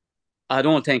something, I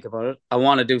don't think about it. I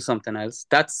want to do something else.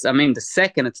 I mean, the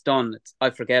second it's done, I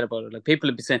forget about it. Like, people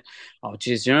would be saying, "Oh,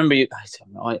 geez, you remember you?" I said,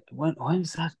 when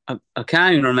was that? I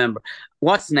can't even remember.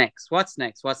 What's next? What's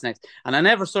next? What's next? And I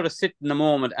never sort of sit in the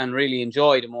moment and really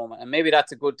enjoy the moment. And maybe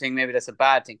that's a good thing. Maybe that's a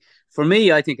bad thing. For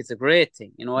me, I think it's a great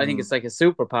thing. You know, I think Mm. it's like a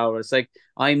superpower. It's like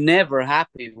I'm never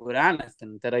happy with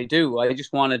anything that I do. I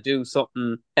just want to do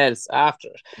something else after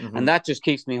it. And Mhm. that just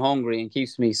keeps me hungry and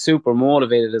keeps me super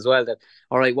motivated as well. That,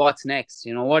 all right, what's next?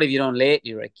 You know, what have you done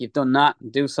lately, Rick? You've done that,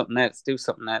 and do something else, do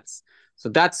something else. So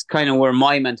that's kind of where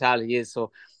my mentality is.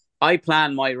 So I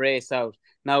plan my race out.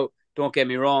 Now, don't get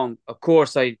me wrong. Of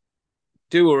course, I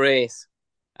do a race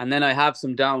and then I have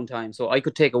some downtime. So I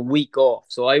could take a week off.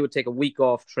 So I would take a week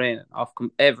off training, off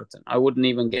everything. I wouldn't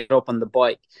even get up on the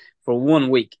bike for 1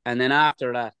 week. And then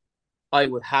after that, I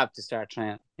would have to start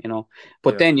training, you know.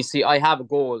 But Yeah. then you see, I have a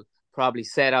goal probably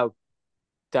set out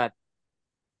that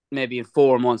maybe in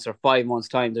 4 months or 5 months'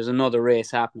 time, there's another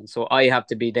race happening. So I have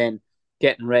to be then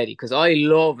getting ready because I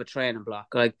love a training block.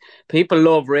 Like people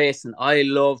love racing. I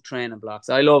love training blocks.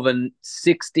 I love a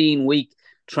 16-week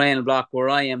training block where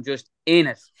I am just in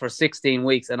it for 16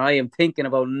 weeks and I am thinking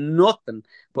about nothing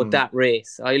but Mm. that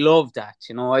race. I love that.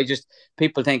 You know,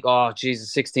 people think, oh,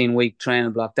 Jesus, 16-week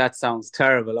training block. That sounds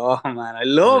terrible. Oh, man, I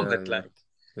love Yeah, it. yeah, Like,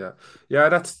 yeah, yeah.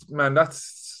 That's man.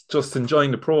 That's just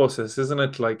enjoying the process, isn't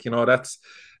it? Like that's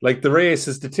like the race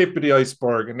is the tip of the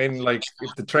iceberg, and then like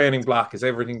the training block is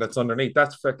everything that's underneath.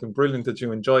 That's fucking brilliant that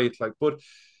you enjoy it. Like, but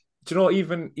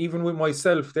even with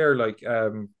myself, there, like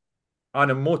on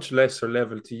a much lesser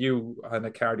level to you on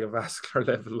a cardiovascular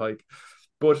level, like,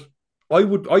 but.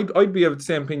 I'd be of the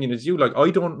same opinion as you. Like,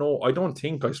 I don't know. I don't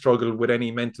think I struggle with any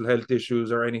mental health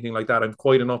issues or anything like that. I'm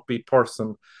quite an upbeat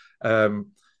person.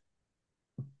 Um,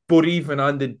 but even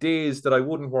on the days that I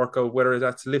wouldn't work out, whether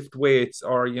that's lift weights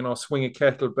or swing a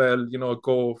kettlebell,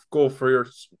 go for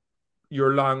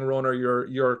your long run or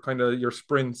your kind of your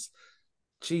sprints.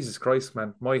 Jesus Christ,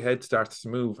 man, my head starts to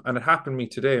move, and it happened to me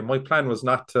today. My plan was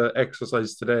not to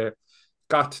exercise today.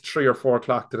 Got to 3 or 4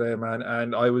 o'clock today, man,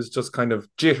 and I was just kind of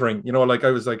jittering. Like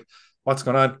I was like, "What's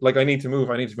going on?" Like I need to move,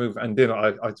 I need to move. And then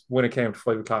when it came to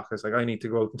 5 o'clock, I was like, "I need to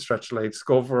go out and stretch the legs,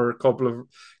 go for a couple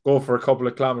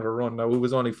of kilometer run." Now it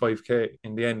was only 5K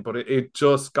in the end, but it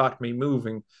just got me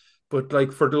moving. But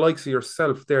like for the likes of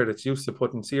yourself, there that's used to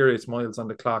putting serious miles on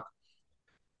the clock,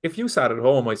 if you sat at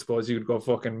home, I suppose you'd go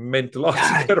fucking mental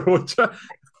altogether, wouldn't you?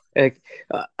 Like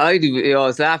I do, I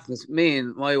was laughing because me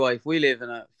and my wife, we live in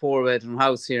a 4 bedroom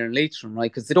house here in Leitrim,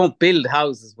 right? Because they don't build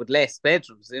houses with less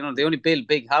bedrooms. You know, they only build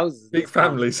big houses in Big this county.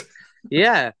 families.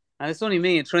 Yeah, and it's only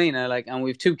me and Trina, like, and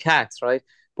we've two cats, right?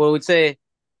 But I would say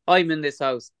I'm in this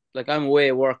house, like I'm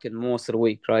away working most of the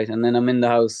week, right? And then I'm in the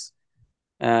house,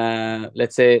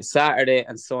 let's say Saturday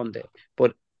and Sunday.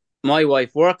 But my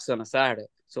wife works on a Saturday,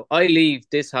 so I leave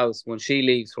this house when she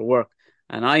leaves for work,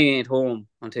 and I ain't home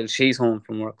until she's home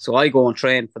from work. So I go and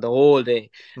train for the whole day,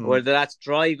 Mm. whether that's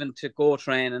driving to go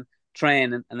training,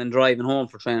 and then driving home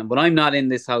for training. But I'm not in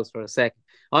this house for a second.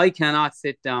 I cannot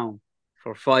sit down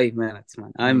for 5 minutes,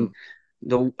 man. I'm Mm.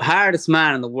 the hardest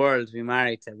man in the world to be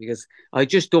married to because I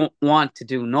just don't want to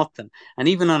do nothing. And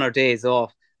even on our days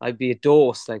off, I'd be a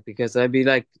dose, like, because I'd be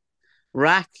like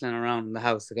rattling around in the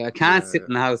house. Like I can't sit Yeah,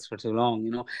 in the house for too long,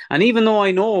 you know. And even though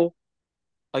I know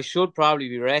I should probably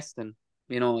be resting,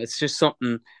 you know, it's just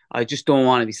something I just don't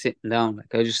want to be sitting down.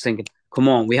 Like I just thinking, come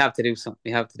on, we have to do something.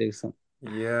 We have to do something.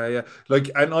 yeah, yeah.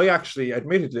 Like, and I actually,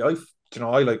 admittedly,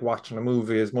 I like watching a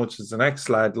movie as much as the next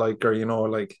lad, like, or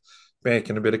like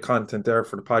making a bit of content there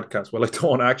for the podcast. Well, I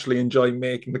don't actually enjoy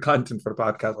making the content for the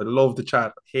podcast. I love the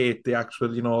chat, hate the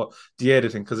actual, the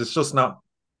editing because it's just not,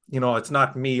 it's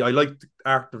not me. I like the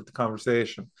art of the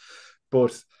conversation,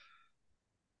 but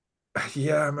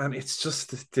yeah, man, it's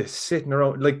just the sitting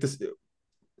around like this.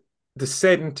 The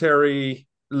sedentary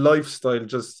lifestyle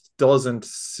just doesn't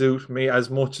suit me as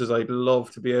much as I'd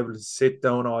love to be able to sit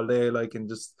down all day, like, and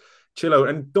just chill out.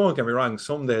 And don't get me wrong,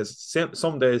 some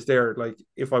days there, like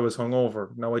if I was hungover,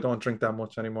 now I don't drink that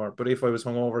much anymore, but if I was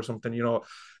hungover or something,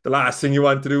 the last thing you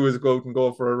want to do is go out and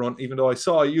go for a run. Even though I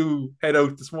saw you head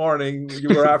out this morning, you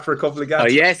were after a couple of Oh,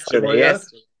 gas, yesterday, were you?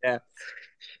 yesterday, yeah,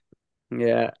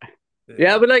 yeah. Yeah,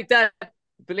 Yeah. but like that,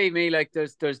 believe me, like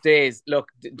there's days. Look,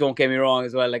 don't get me wrong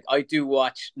as well. Like I do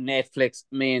watch Netflix.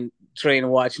 Me and Trina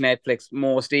watch Netflix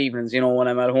most evenings. You know, when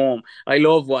I'm at home, I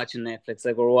love watching Netflix.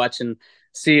 Like we're watching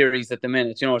series at the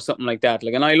minute, you know, or something like that.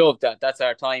 Like, and I love that. That's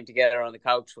our time together on the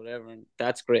couch, whatever, and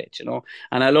that's great, you know.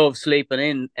 And I love sleeping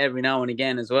in every now and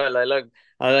again as well. I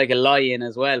like a lie in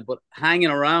as well, but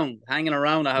hanging around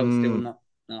the house doing Mm, that.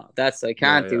 No, that's I yeah,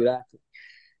 can't yeah. do that.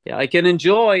 Yeah, I can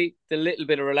enjoy the little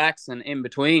bit of relaxing in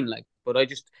between, like, but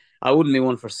I wouldn't be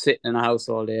one for sitting in a house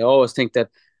all day. I always think that,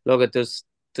 look at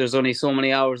there's only so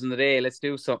many hours in the day. Let's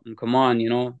do something. Come on, you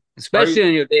know, especially I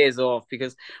on your days off,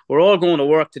 because we're all going to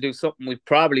work to do something we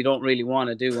probably don't really want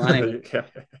to do anyway. yeah.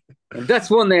 And that's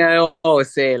one thing I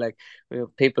always say. Like,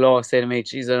 people always say to me,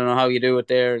 "Geez, I don't know how you do it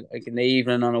there, like in the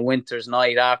evening on a winter's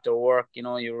night after work. You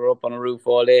know, you were up on a roof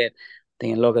all day."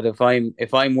 Thinking, look at if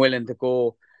I'm willing to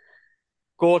go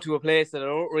to a place that I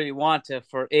don't really want to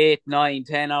for 8, 9,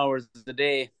 10 hours a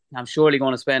day, I'm surely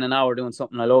going to spend an hour doing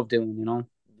something I love doing, you know?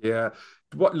 Yeah.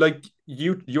 What like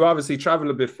you obviously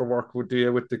travel a bit for work with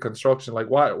the construction. Like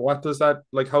what does that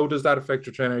like how does that affect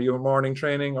your training? Are you a morning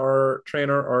training or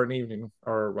trainer or an evening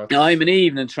or Now, I'm what's an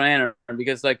evening trainer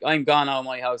because, like, I'm gone out of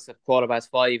my house at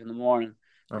 5:15 in the morning.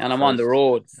 Of and I'm on the course.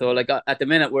 road. So like at the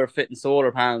minute we're fitting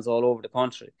solar panels all over the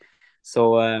country.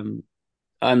 So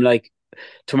I'm like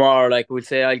tomorrow, like we'll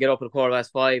say I'll get up at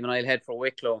 5:15 and I'll head for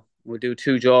Wicklow. We'll do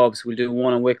two jobs. We'll do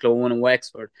one in Wicklow, one in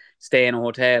Wexford. Stay in a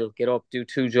hotel, get up, do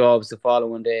two jobs the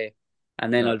following day,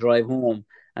 and then Yeah. I'll drive home.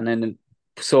 And then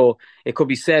so it could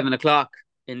be 7 o'clock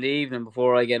in the evening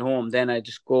before I get home. Then I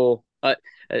just go.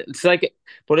 It's like,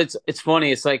 but it's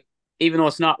funny. It's like even though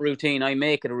it's not routine, I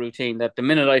make it a routine that the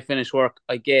minute I finish work,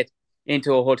 I get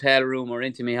into a hotel room or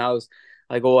into my house.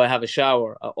 I go, I have a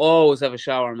shower. I always have a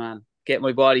shower, man. Get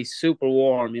my body super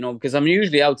warm, because I'm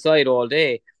usually outside all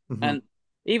day. Hmm. And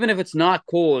even if it's not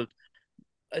cold,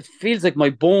 it feels like my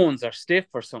bones are stiff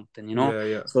or something. Yeah,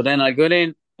 yeah. So then I go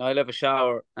in, I'll have a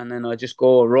shower, and then I just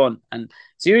go run. And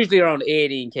it's usually around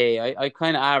 18K. I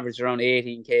kind of average around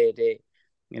 18K a day,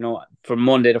 from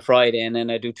Monday to Friday. And then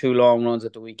I do two long runs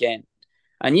at the weekend.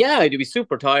 And yeah, I'd be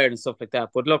super tired and stuff like that.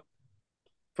 But look,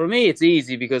 for me, it's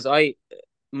easy because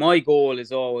my goal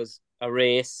is always a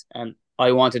race and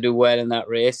I want to do well in that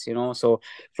race. So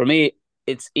for me,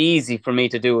 it's easy for me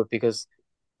to do it because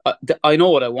I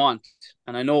know what I want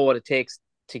and I know what it takes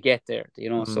to get there.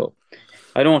 Mm. So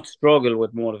I don't struggle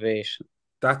with motivation.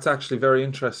 That's actually very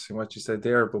interesting what you said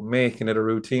there about making it a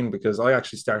routine because I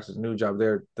actually started a new job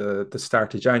there the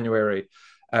start of January.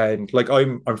 And like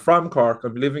I'm from Cork,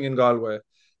 I'm living in Galway,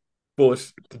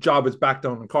 but the job is back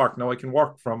down in Cork. Now I can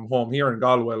work from home here in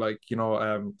Galway, like,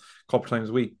 a couple times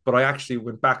a week. But I actually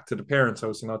went back to the parents'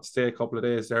 house, to stay a couple of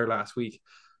days there last week,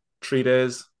 3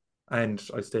 days, and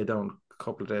I stayed down a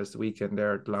couple of days the weekend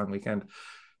there, the long weekend.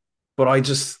 But I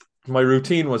just my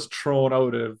routine was thrown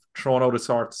out of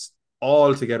sorts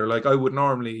altogether. Like I would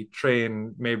normally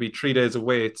train maybe 3 days of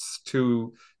weights,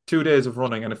 two days of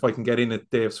running, and if I can get in a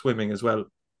day of swimming as well,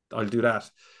 I'll do that.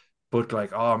 But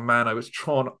like, oh man, I was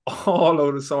thrown all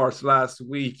out of sorts last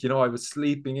week. I was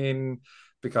sleeping in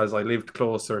because I lived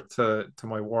closer to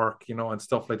my work, and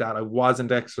stuff like that. I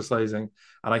wasn't exercising.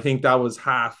 And I think that was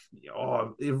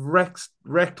it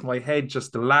wrecked my head,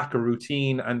 just the lack of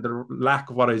routine and the lack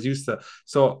of what I was used to.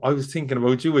 So I was thinking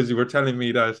about you as you were telling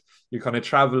me that you kind of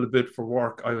travel a bit for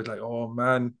work. I was like, oh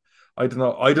man, I don't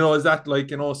know. I don't know. Is that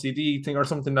like an OCD thing or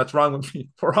something that's wrong with me,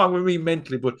 wrong with me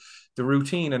mentally? But the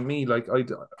routine and me, like, I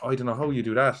don't know how you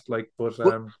do that. Like, but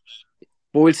But,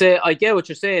 but we'll say I get what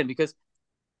you're saying because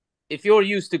if you're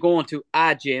used to going to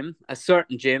a gym, a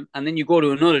certain gym, and then you go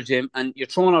to another gym and you're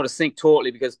thrown out of sync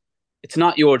totally because it's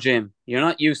not your gym. You're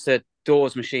not used to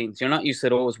those machines. You're not used to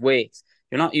those weights.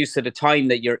 You're not used to the time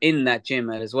that you're in that gym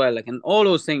at as well. Like, and all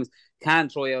those things can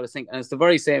throw you out of sync. And it's the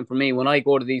very same for me when I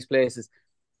go to these places.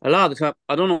 A lot of the time,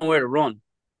 I don't know where to run.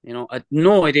 I have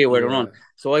no idea where to run. yeah,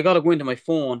 So I got to go into my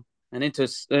phone and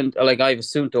like I have a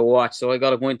Sunto watch, so I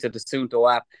got to go into the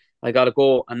Sunto app. I got to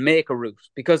go and make a route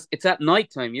because it's at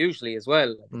nighttime usually as well.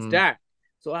 Like it's mm, dark,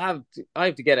 so I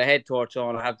have to get a head torch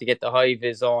on. I have to get the high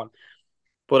vis on,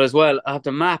 but as well I have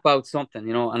to map out something,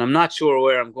 and I'm not sure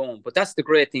where I'm going. But that's the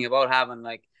great thing about having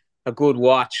like a good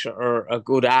watch or a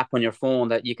good app on your phone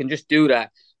that you can just do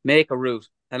that, make a route.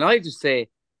 And I just say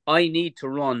I need to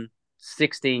run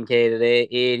 16K today,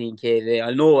 18K today.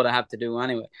 I know what I have to do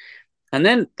anyway. And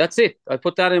then that's it. I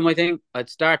put that in my thing. I'd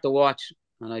start the watch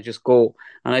and I just go.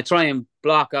 And I try and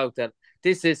block out that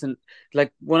this isn't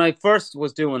like when I first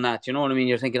was doing that, you know what I mean?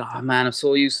 You're thinking, oh man, I'm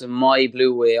so used to my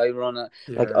blue way.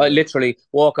 Like yeah, I yeah. literally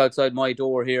walk outside my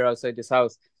door here outside this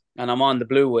house and I'm on the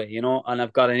blue way, and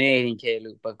I've got an 18K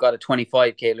loop, I've got a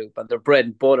 25K loop, and they're bread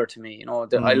and butter to me. I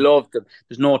Mm, love them.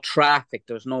 There's no traffic,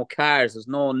 there's no cars, there's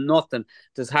no nothing,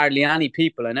 there's hardly any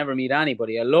people. I never meet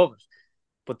anybody. I love it.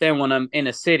 But then when I'm in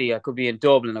a city, I could be in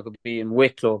Dublin, I could be in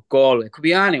Wicklow, Galway, it could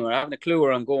be anywhere. I haven't a clue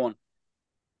where I'm going.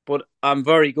 But I'm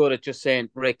very good at just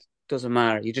saying, Rick, doesn't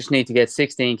matter. You just need to get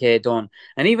 16K done.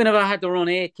 And even if I had to run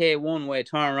 8K one way,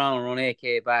 turn around and run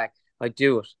 8K back, I'd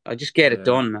do it. I just get it yeah.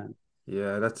 done, man.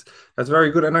 Yeah, that's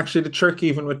very good. And actually, the trick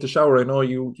even with the shower, I know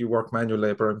you work manual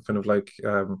labor and kind of like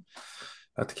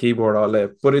at the keyboard all day,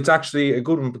 but it's actually a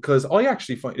good one because I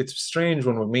actually find it's a strange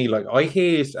one with me. Like I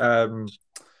hate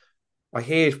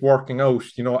working out,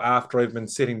 after I've been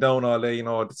sitting down all day,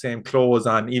 the same clothes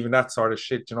on, even that sort of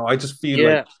shit, I just feel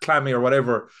like Yeah, clammy or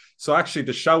whatever. So actually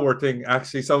the shower thing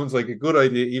actually sounds like a good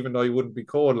idea, even though you wouldn't be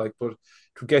cold, like, but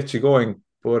to get you going.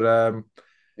 But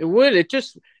it will. It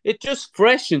just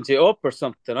freshens you up or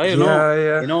something. I don't know.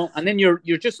 yeah, yeah. And then you're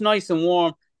just nice and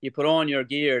warm. You put on your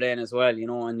gear then as well,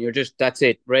 and you're just that's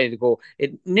it, ready to go.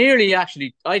 It nearly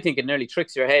actually I think it nearly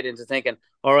tricks your head into thinking,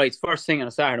 all right, it's first thing on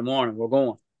a Saturday morning, we're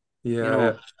going, you Yeah,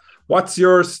 yeah. know. What's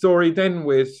your story then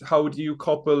with how do you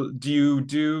couple? Do you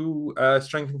do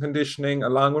strength and conditioning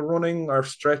along with running or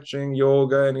stretching,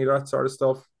 yoga, any of that sort of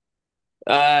stuff?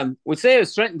 Would say with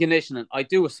strength and conditioning, I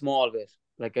do a small bit.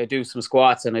 Like I do some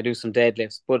squats and I do some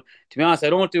deadlifts. But to be honest, I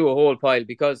don't do a whole pile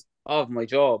because of my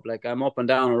job. Like I'm up and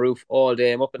down a roof all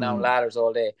day. I'm up and down Mm, ladders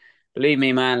all day. Believe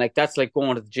me, man, like that's like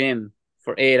going to the gym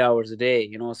for 8 hours a day,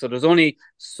 you know. So there's only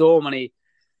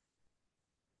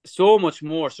so much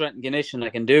more strength and conditioning I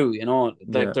can do, you know.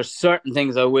 Like yeah. there's certain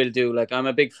things I will do. Like I'm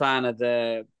a big fan of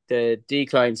the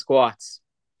decline squats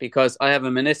because I have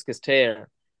a meniscus tear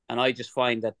and I just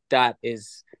find that that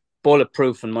is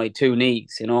bulletproof in my two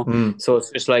knees, you know. Mm. So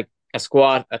it's just like a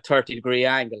squat, a 30-degree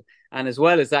angle. And as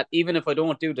well as that, even if I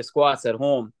don't do the squats at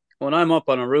home, when I'm up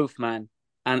on a roof, man,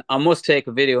 and I must take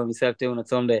a video of myself doing it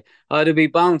someday, I'd be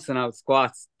bouncing out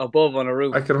squats above on a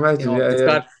roof. I can You imagine. know, Yeah,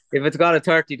 yeah. if it's got a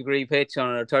 30-degree pitch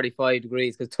on it or 35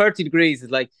 degrees, because 30 degrees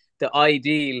is like the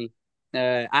ideal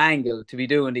angle to be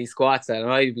doing these squats at,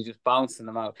 and I'd be just bouncing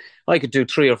them out. I could do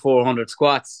 300 or 400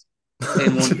 squats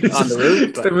in one on Jesus, the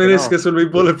roof, the like, you know. meniscus will be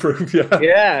bulletproof. Yeah.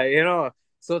 Yeah, you know.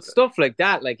 So it's stuff like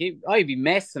that. Like I'd be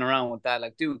messing around with that,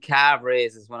 like doing calf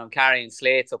raises when I'm carrying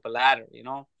slates up a ladder, you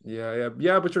know. Yeah, yeah,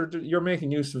 yeah. But you're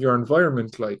making use of your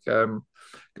environment. Like,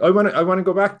 I want to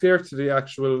go back there to the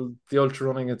ultra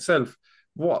running itself.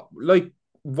 What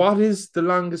is the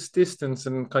longest distance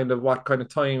and kind of what kind of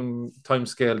time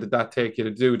scale did that take you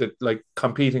to do that, like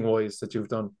competing wise, that you've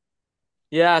done?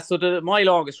 Yeah, so my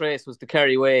longest race was the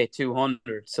Kerryway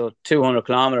 200, so 200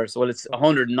 kilometers. Well, it's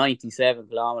 197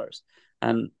 kilometers,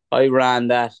 and I ran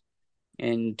that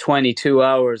in 22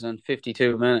 hours and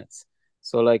 52 minutes.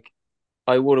 So like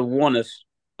I would have won it.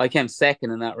 I came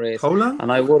second in that race, How long?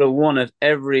 and I would have won it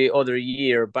every other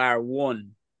year bar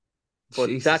one. But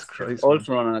Jesus that's Christ, man.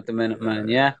 ultra running at the minute, man.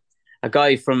 Yeah, Yeah, a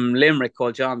guy from Limerick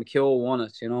called John McKeown won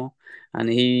it, you know, and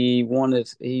he won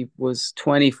it. He was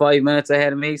 25 minutes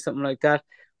ahead of me, something like that.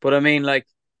 But I mean, like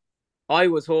I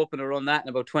was hoping to run that in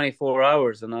about 24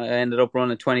 hours, and I ended up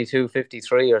running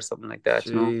 22:53 or something like that,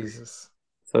 you know. Jesus.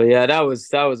 So yeah, that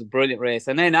was a brilliant race.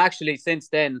 And then actually since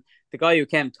then, the guy who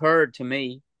came third to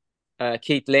me,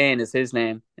 Keith Lane is his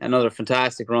name, another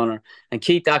fantastic runner. And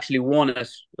Keith actually won it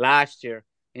last year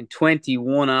in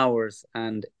 21 hours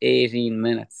and 18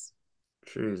 minutes.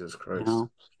 Jesus You Christ.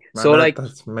 know? Man, So that like,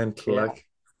 that's mental. yeah, Like,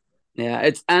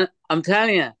 yeah, and I'm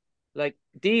telling you, like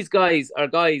these guys are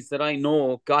guys that I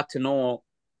know got to know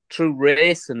through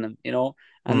racing them, you know,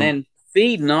 and mm, then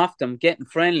feeding off them, getting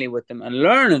friendly with them, and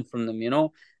learning from them, you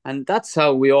know, and that's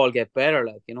how we all get better.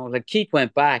 Like, you know, like Keith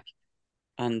went back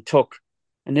and took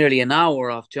nearly an hour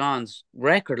off John's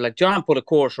record. Like John put a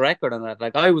course record on that.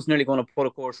 Like I was nearly going to put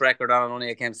a course record on it, only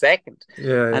I came second.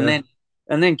 yeah, And yeah.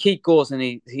 then Keith goes and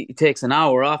he takes an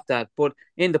hour off that. But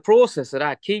in the process of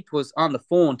that, Keith was on the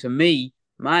phone to me,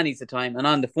 Manny's the time, and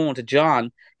on the phone to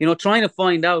John, you know, trying to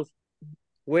find out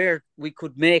where we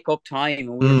could make up time,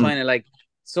 and we were Mm. trying to like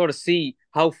sort of see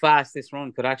how fast this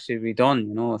run could actually be done.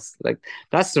 You know, it's like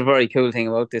that's the very cool thing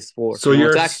about this sport. So You know,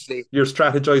 you're it's actually you're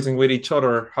strategizing with each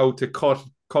other how to cut a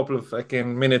couple of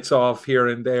fucking minutes off here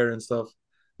and there and stuff.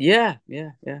 yeah,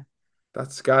 yeah, yeah.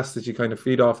 That's gas that you kind of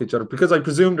feed off each other because I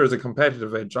presume there's a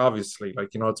competitive edge, obviously. Like,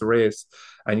 it's a race,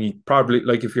 and you probably,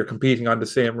 like, if you're competing on the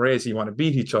same race, you want to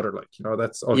beat each other. Like,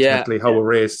 that's Yeah, ultimately how yeah, a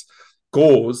race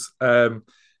goes.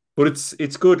 But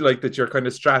it's good, like, that you're kind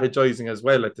of strategizing as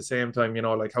well at the same time.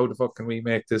 Like, how the fuck can we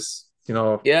make this,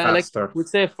 yeah. Like faster? we'd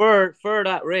say for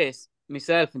that race,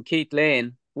 myself and Keith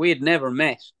Lane, we had never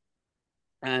met,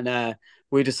 and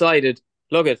we decided,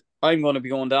 look, I'm going to be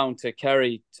going down to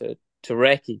Kerry to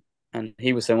Recce, and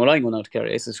he was saying, well, I'm going out to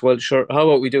Kerry. I says, well, sure. How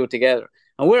about we do it together?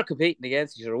 And we're competing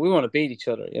against each other. We want to beat each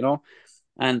other, you know.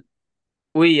 And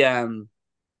we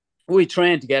we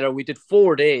trained together. We did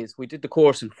 4 days. We did the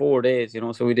course in 4 days, you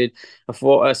know. So we did a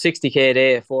 60K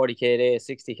day, a 40K day, a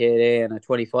 60K day, and a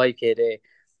 25K day.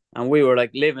 And we were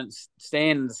like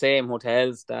staying in the same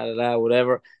hotels, da da da,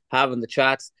 whatever, having the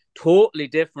chats. Totally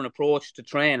different approach to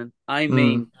training. I Mm.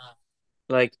 mean,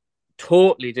 like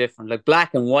totally different, like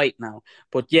black and white now.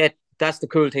 But yet, that's the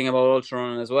cool thing about ultra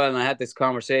running as well. And I had this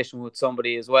conversation with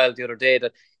somebody as well the other day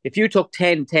that if you took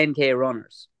 10K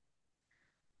runners,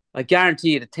 I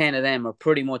guarantee you that 10 of them are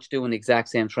pretty much doing the exact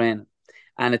same training.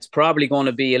 And it's probably going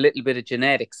to be a little bit of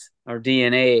genetics or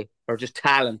DNA or just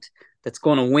talent that's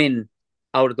going to win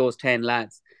out of those 10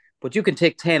 lads. But you can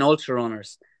take 10 ultra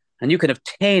runners and you can have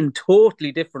 10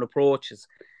 totally different approaches.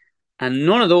 And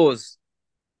none of those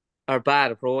are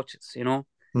bad approaches, you know?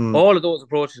 Mm. All of those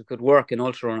approaches could work in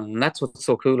ultra running. And that's what's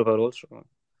so cool about ultra running.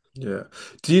 Yeah.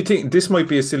 Do you think this might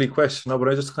be a silly question, no, but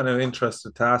I'm just kind of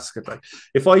interested to ask it. Like,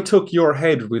 if I took your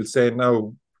head, we'll say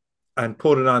now, and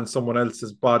put it on someone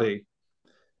else's body,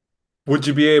 would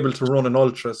you be able to run an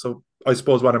ultra? So I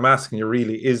suppose what I'm asking you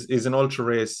really is an ultra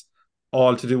race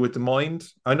all to do with the mind?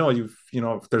 I know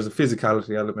there's a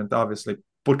physicality element, obviously,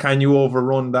 but can you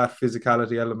overrun that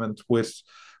physicality element with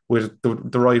the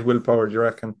right willpower, do you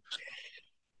reckon?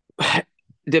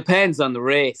 Depends on the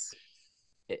race.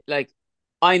 Like,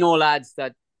 I know lads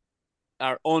that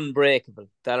are unbreakable,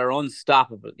 that are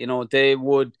unstoppable. They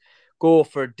would go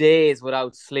for days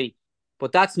without sleep,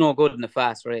 but that's no good in a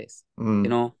fast race. You Mm,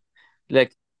 know,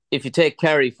 like if you take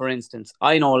Kerry for instance,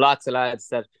 I know lots of lads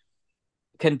that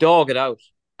can dog it out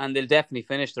and they'll definitely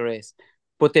finish the race,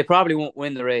 but they probably won't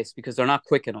win the race because they're not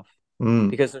quick enough. mm,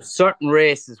 Because there's certain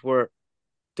races where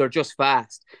they're just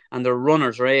fast and they're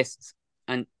runners races,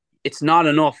 and it's not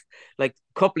enough. Like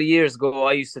a couple of years ago,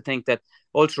 I used to think that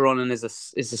ultra running is a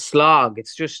slog.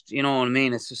 It's just, you know what I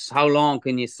mean. It's just how long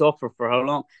can you suffer for how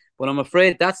long? But I'm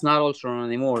afraid that's not ultra running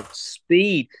anymore.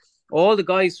 Speed. All the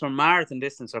guys from marathon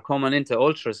distance are coming into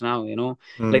ultras now. mm.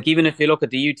 Like even if you look at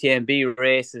the UTMB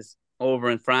races over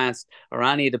in France or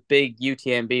any of the big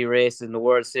UTMB races in the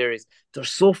World Series, they're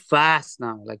so fast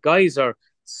now. Like guys are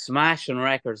smashing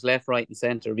records left, right, and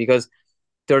center because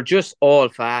they're just all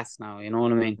fast now. You know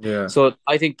what I mean? Yeah. So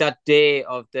I think that day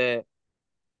of the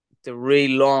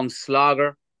real long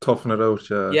slogger, Toughen it out,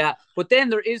 yeah. yeah. But then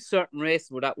there is certain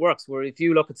races where that works. Where if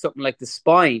you look at something like the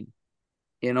Spine,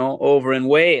 over in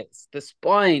Wales, the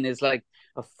Spine is like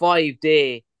a 5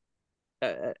 day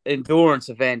endurance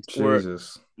event where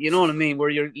Jesus. you know what I mean, where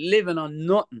you're living on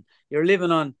nothing. You're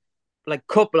living on like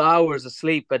a couple of hours of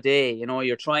sleep a day.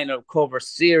 You're trying to cover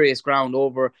serious ground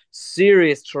over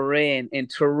serious terrain in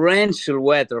torrential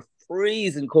weather,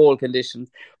 freezing cold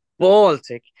conditions,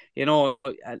 Baltic,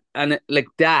 and like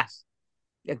that.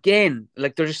 Again,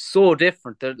 like they're just so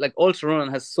different. They're like ultra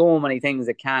running has so many things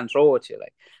it can throw at you.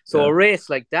 Like so, Yeah. a race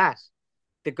like that,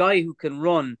 the guy who can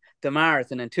run the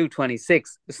marathon in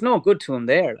 2:26, it's no good to him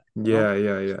there. Like, Yeah,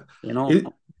 yeah, yeah. you know. Is,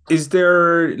 is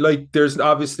there like there's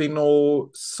obviously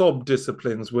no sub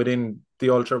disciplines within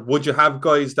the ultra? Would you have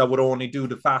guys that would only do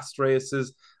the fast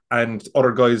races and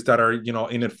other guys that are,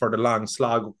 in it for the long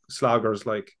sloggers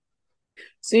like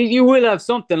See, you will have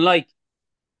something like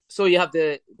so you have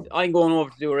the I'm going over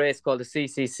to do a race called the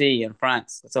CCC in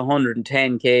France. It's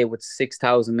 110K with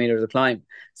 6,000 meters of climb.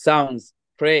 Sounds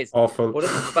crazy, awful? but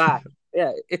it's a fast.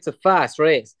 Yeah, it's a fast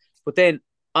race. But then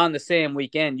on the same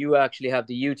weekend, you actually have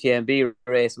the UTMB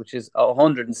race, which is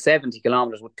 170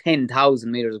 kilometers with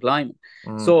 10,000 meters of climbing.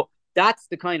 Mm, So that's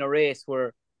the kind of race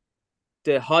where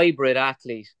the hybrid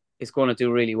athlete is going to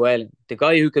do really well. The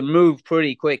guy who can move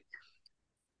pretty quick,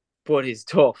 but is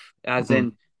tough, as mm,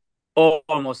 in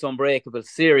almost unbreakable,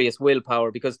 serious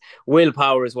willpower, because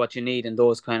willpower is what you need in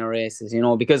those kind of races,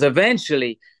 because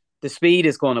eventually the speed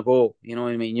is going to go, you know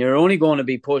what I mean? You're only going to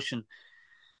be pushing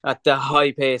at the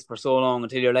high pace for so long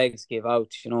until your legs give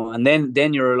out, and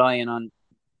then you're relying on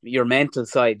your mental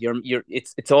side.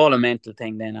 It's all a mental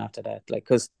thing then after that. Like,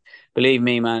 because believe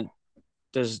me, man,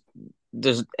 there's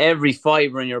there's every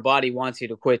fiber in your body wants you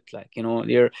to quit. Like,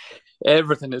 you're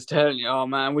everything is telling you, oh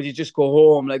man, would you just go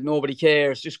home? Like nobody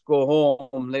cares, just go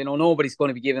home. Nobody's going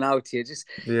to be giving out to you. Just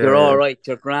yeah, you're all yeah. right,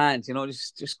 you're grand.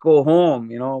 Just go home.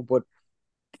 But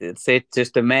it's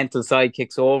just the mental side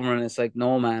kicks over, and it's like,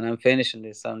 no man, I'm finishing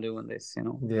this. I'm doing this.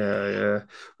 Yeah, yeah.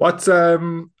 What's are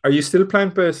you still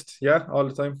plant-based? Yeah, all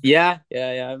the time? Yeah,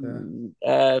 yeah, yeah.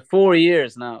 Yeah. 4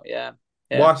 years now. Yeah,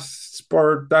 yeah. What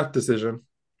spurred that decision?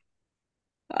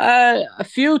 A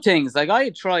few things. Like I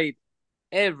had tried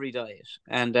every diet,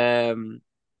 and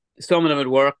some of them would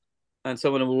work, and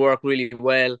some of them would work really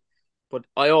well. But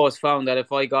I always found that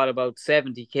if I got about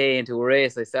 70K into a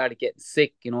race, I started getting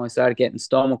sick. I started getting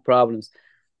stomach problems,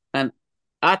 and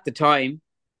at the time,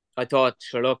 I thought,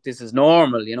 sure, look, this is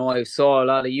normal. I saw a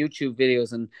lot of YouTube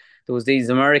videos, and there was these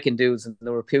American dudes, and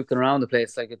they were puking around the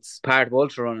place like it's part of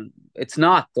ultra running. It's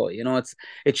not though.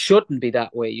 It shouldn't be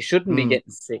that way. You shouldn't be Mm,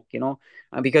 getting sick.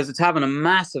 And because it's having a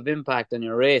massive impact on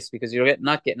your race because you're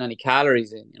not getting any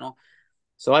calories in.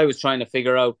 So I was trying to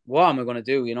figure out what am I going to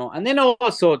do. And then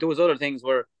also there was other things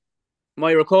where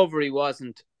my recovery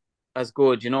wasn't as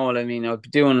good. You know what I mean? I'd be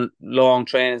doing long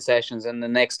training sessions, and the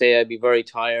next day I'd be very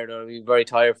tired, or I'd be very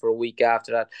tired for a week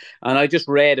after that. And I just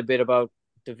read a bit about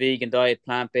the vegan diet,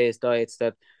 plant based diets,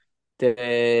 that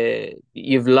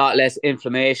you've a lot less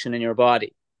inflammation in your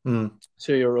body, mm,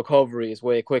 so your recovery is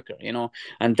way quicker.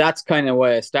 And that's kind of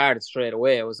why I started straight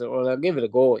away. I was like, well, I'll give it a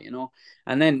go.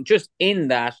 And then just in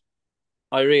that,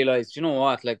 I realized, you know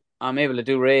what, like I'm able to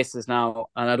do races now,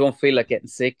 and I don't feel like getting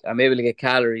sick. I'm able to get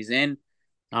calories in.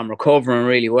 I'm recovering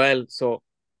really well, so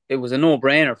it was a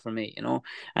no-brainer for me,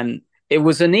 and it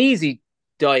was an easy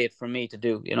diet for me to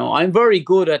do. I'm very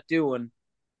good at doing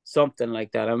something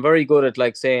like that. I'm very good at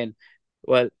like saying,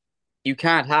 well, you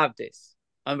can't have this.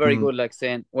 I'm very Mm. good like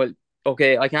saying, well,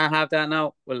 okay, I can't have that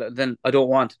now. Well, then I don't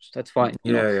want it. That's fine.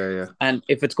 Yeah, yeah, yeah, And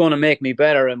if it's going to make me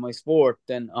better in my sport,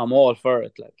 then I'm all for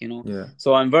it. yeah,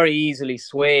 So I'm very easily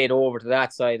swayed over to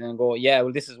that side and go, yeah,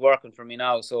 well, this is working for me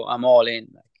now, so I'm all in.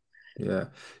 yeah.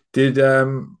 Did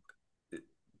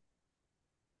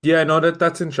Yeah, no,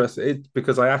 that's interesting.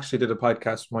 Because I actually did a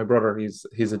podcast with my brother.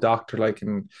 He's a doctor, like,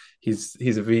 and he's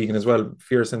a vegan as well,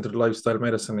 fierce into the lifestyle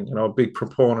medicine, and a big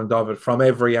proponent of it from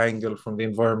every angle, from the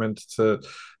environment to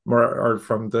more, or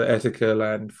from the ethical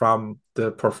and from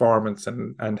the performance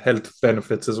and health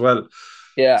benefits as well.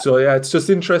 Yeah, So yeah, it's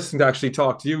just interesting to actually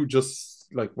talk to you. Just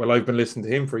like, well, I've been listening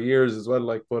to him for years as well,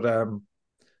 like, but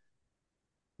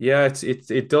yeah,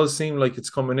 it does seem like it's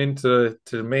coming into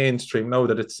to the mainstream now,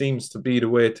 that it seems to be the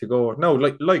way to go. No,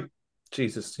 like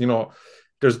Jesus,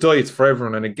 there's diets for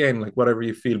everyone, and again, like whatever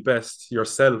you feel best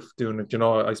yourself doing it.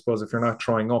 I suppose if you're not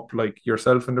trying up like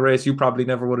yourself in the race, you probably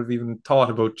never would have even thought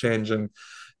about changing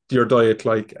your diet.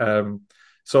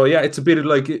 So yeah, it's a bit of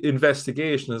like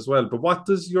investigation as well. But what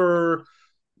does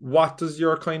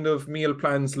your kind of meal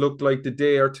plans look like the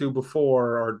day or two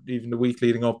before, or even the week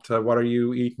leading up to? What are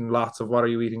you eating lots of? What are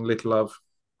you eating little of?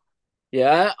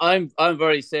 yeah. I'm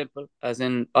very simple, as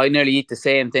in I nearly eat the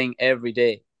same thing every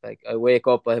day. Like I wake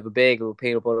up, I have a bagel with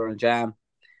peanut butter and jam.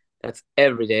 That's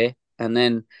every day, and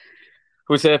then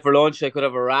we say for lunch I could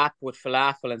have a wrap with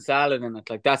falafel and salad in it.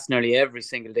 Like that's nearly every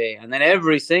single day. And then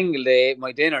every single day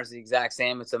my dinner is the exact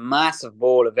same. It's a massive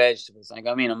bowl of vegetables. Like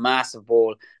I mean a massive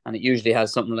bowl, and it usually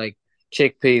has something like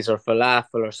chickpeas or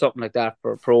falafel or something like that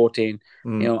for protein.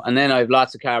 Mm, And then I have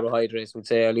lots of carbohydrates. Would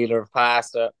say I'll either have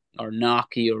pasta or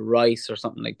gnocchi or rice or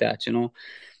something like that.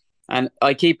 And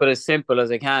I keep it as simple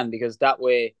as I can, because that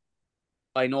way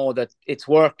I know that it's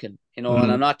working, and I'm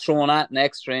mm, not throwing that an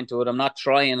extra into it. I'm not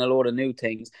trying a load of new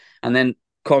things. And then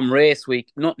come race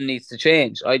week, nothing needs to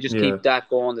change. I just yeah, keep that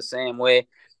going the same way.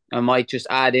 I might just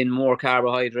add in more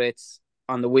carbohydrates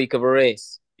on the week of a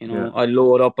race. yeah. I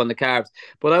load up on the carbs,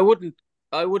 but I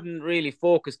wouldn't really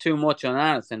focus too much on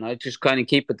anything. I just kind of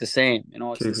keep it the same.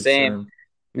 It's Keep the it the same. same.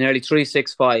 Nearly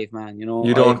 365, man.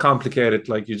 You don't complicate it,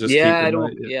 like you just keep Yeah, it I nice.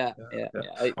 don't. Yeah, Yeah, yeah, yeah, yeah.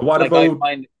 yeah. And what I about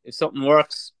find if something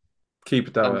works, keep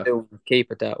it that I'm way? doing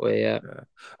keep it that way. Yeah. Yeah.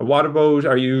 And what about,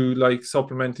 are you like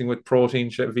supplementing with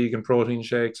vegan protein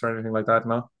shakes or anything like that?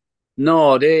 No.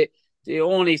 No, the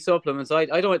only supplements I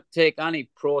don't take any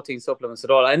protein supplements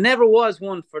at all. I never was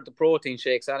one for the protein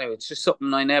shakes anyway. It's just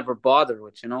something I never bothered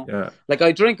with. Yeah. Like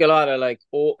I drink a lot of like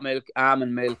oat milk,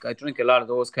 almond milk. I drink a lot of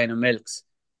those kind of milks.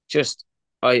 Just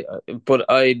but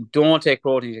I don't take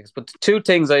protein shakes. But the two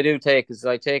things I do take is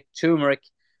I take turmeric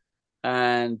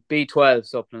and B12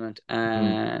 supplement,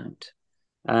 Mm.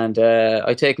 and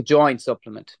I take a joint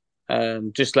supplement.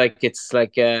 Just like it's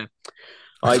like I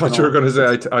I don't thought you were know. going to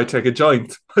say I take a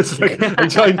joint. It's like a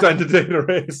joint on the day of the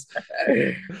race.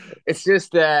 It's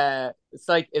just it's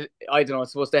like I don't know,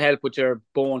 it's supposed to help with your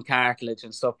bone cartilage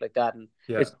and stuff like that. And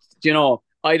Yeah. it's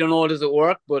I don't know, does it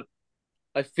work, but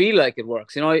I feel like it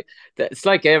works. It's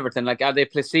like everything. Like, are they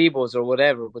placebos or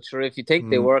whatever? But sure, if you think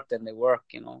they Mm. work, then they work.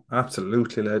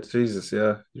 Absolutely, lad. Jesus,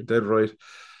 yeah, you're dead right.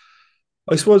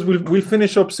 I suppose we'll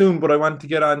finish up soon, but I want to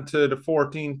get on to the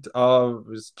 14th of,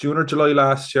 was June or July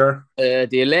last year? The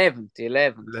 11th.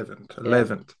 11th. Yeah,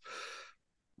 11th.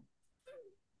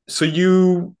 So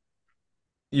you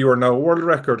are now a world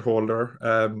record holder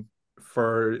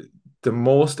for the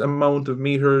most amount of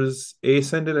meters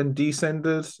ascended and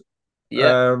descended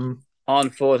yeah. um On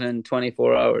foot in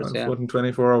 24 hours. on Yeah, foot in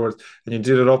 24 hours. And you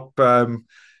did it up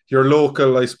your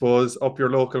local, I suppose, up your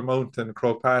local mountain,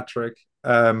 Patrick.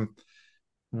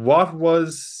 What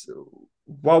was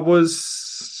what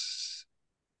was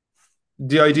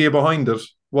the idea behind it?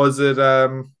 Was it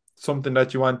something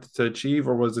that you wanted to achieve,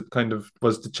 or was it kind of,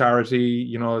 was the charity,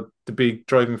 the big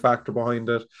driving factor behind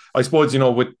it? I suppose,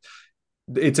 with,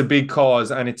 it's a big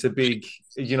cause and it's a big,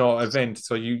 event.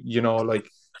 So like,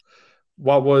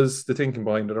 what was the thinking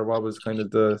behind it, or what was kind of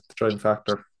the driving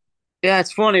factor? yeah.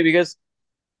 It's funny because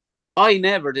I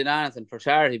never did anything for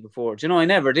charity before. I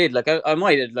never did. Like I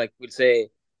might have, like we'll say,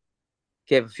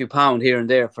 gave a few pound here and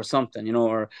there for something.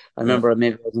 Or I Yeah. remember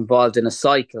maybe I was involved in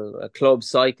a club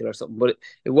cycle or something, but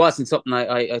it wasn't something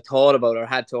I thought about or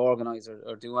had to organize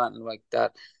or do anything like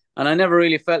that. And I never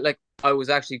really felt like I was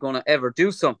actually going to ever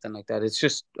do something like that. It's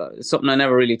just something I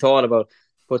never really thought about.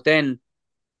 But then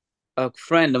a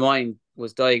friend of mine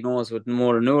was diagnosed with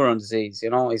motor neuron disease.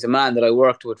 He's a man that I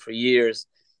worked with for years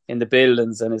in the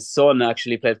buildings, and his son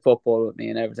actually played football with me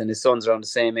and everything. His son's around the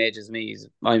same age as me.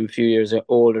 I'm a few years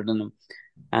older than him,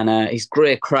 and he's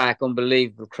great crack,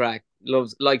 unbelievable crack.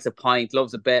 Likes a pint,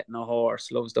 loves a bet and a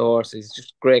horse, loves the horse. He's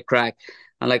just great crack,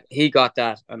 and like he got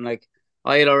that, and like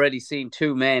I had already seen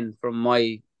two men from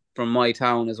my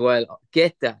town as well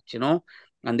get that,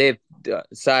 and they've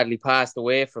sadly passed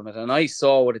away from it. And I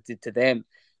saw what it did to them,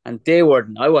 and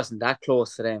I wasn't that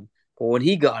close to them. But when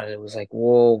he got it, it was like,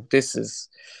 whoa, this is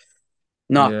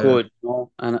not Yeah. good.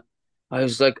 And I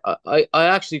was like, I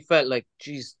actually felt like,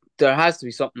 geez, there has to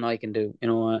be something I can do.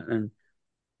 And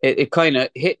it kind of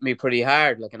hit me pretty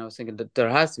hard. Like, and I was thinking that there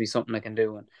has to be something I can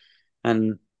do.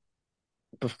 And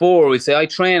before we say I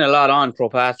train a lot on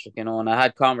Craogh, and I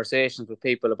had conversations with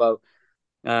people about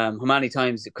how many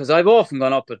times, because I've often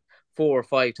gone up at 4 or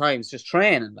 5 times just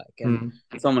training, like, and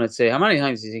Mm. someone would say, how many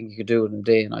times do you think you could do it in a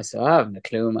day? And I said, I haven't a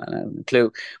clue, man, I haven't a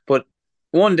clue. But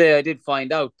one day I did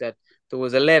find out that there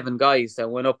was 11 guys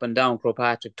that went up and down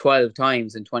Craogh 12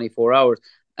 times in 24 hours,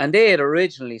 and they had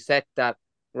originally set that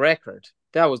record.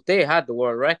 They had the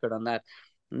world record on that,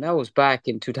 and that was back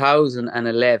in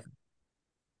 2011.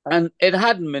 And it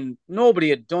hadn't been, nobody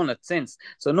had done it since.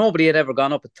 So nobody had ever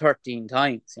gone up at 13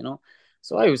 times.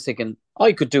 So I was thinking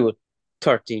I could do it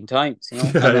 13 times. Yeah,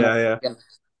 And then yeah, yeah.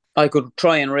 I could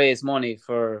try and raise money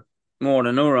for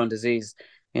motor neuron disease.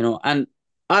 And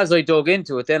as I dug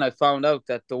into it, then I found out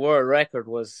that the world record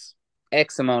was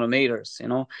X amount of meters.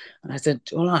 And I said,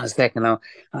 hold on a second now.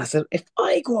 And I said, if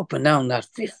I go up and down that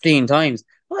 15 times,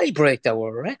 I break that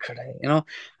world record. And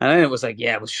then it was like,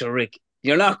 yeah, but sure, Rick,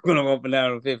 you're not going to go up and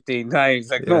down 15 times.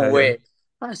 Like, no Yeah, yeah. way.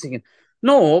 I was thinking,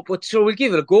 no, but sure, we'll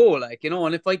give it a go. Like,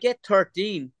 and if I get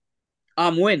 13,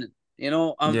 I'm winning. Yeah,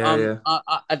 yeah.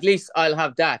 At least I'll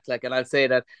have that. Like, and I'll say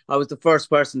that I was the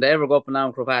first person to ever go up and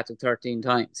down Craogh 13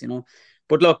 times.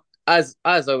 But look, as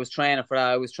I was training for that,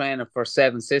 I was training for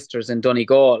Seven Sisters in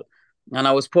Donegal, and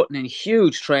I was putting in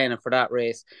huge training for that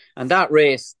race. And that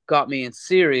race got me in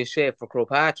serious shape for Craogh.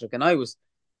 And I was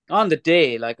on the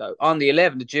day, like on the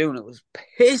 11th of June, it was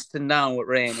pissing down with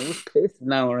rain. It was pissing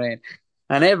down with rain.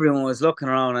 And everyone was looking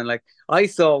around, and like I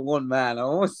saw one man, I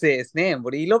won't say his name,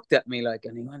 but he looked at me like,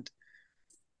 and he went,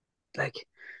 like,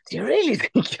 do you really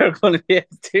think you're going to be able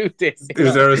to do this?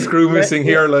 Is there a screw missing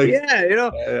Yeah, here? Like, yeah.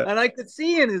 yeah, And I could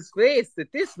see in his face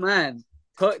that this man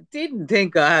didn't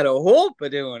think I had a hope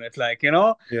of doing it, like.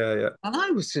 yeah, yeah, And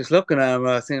I was just looking at him,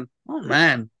 and I was saying, oh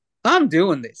man, I'm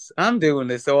doing this. I'm doing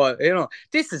this. So,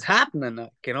 this is happening,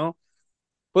 like.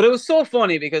 But it was so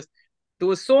funny because there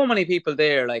was so many people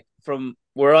there, like from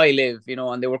where I live,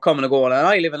 and they were coming and going. And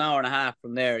I live an hour and a half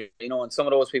from there, and some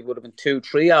of those people would have been 2,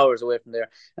 3 hours away from there.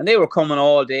 And they were coming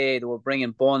all day. They were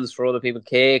bringing buns for other people,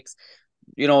 cakes,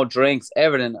 drinks,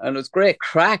 everything. And it was great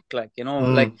crack, like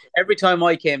Mm. every time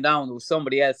I came down, there was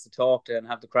somebody else to talk to and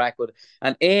have the crack with.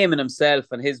 And Eamon himself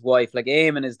and his wife, like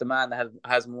Eamon is the man that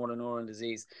has motor neuron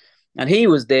disease. And he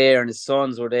was there and his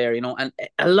sons were there, and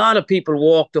a lot of people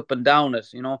walked up and down it,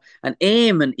 and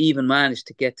Eamon even managed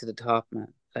to get to the top,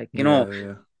 man. Like, Yeah,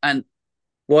 yeah. and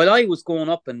while I was going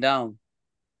up and down,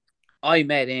 I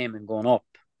met Eamon going up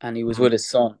and he was Mm. with his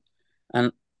son.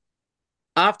 And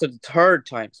after the third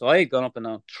time, so I had gone up and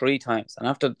down 3 times, and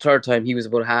after the third time, he was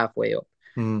about halfway up.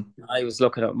 Mm. I was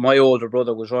looking at my older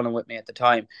brother was running with me at the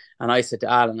time, and I said to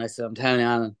Alan, I said, I'm telling you,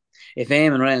 Alan, if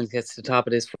Eamon Reynolds gets to the top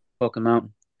of this fucking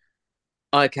mountain,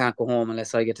 I can't go home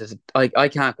unless I get this. I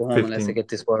can't go home unless I 15. get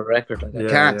this world record. Like I Yeah,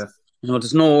 can't. yeah,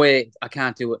 There's no way I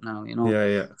can't do it now. yeah,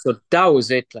 yeah. So that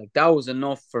was it. Like that was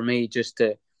enough for me just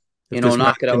to, If this man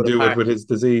knock it can out of the do it park. with his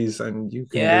disease, and you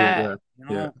can do it, Yeah, yeah,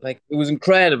 yeah. like it was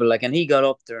incredible. Like, and he got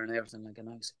up there and everything. Like, and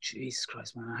I was like, Jesus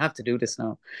Christ, man, I have to do this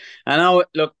now. And now,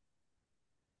 look,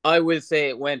 I will say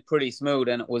it went pretty smooth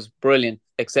and it was brilliant,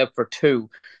 except for two.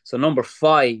 So number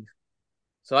five.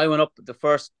 So I went up the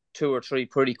first two or three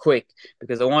pretty quick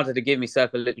because I wanted to give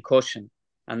myself a little cushion.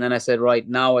 And then I said, right,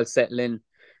 now I'll settle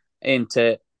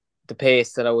into the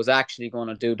pace that I was actually going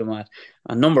to do them at.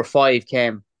 And number five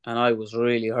came and I was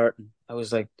really hurting. I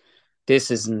was like,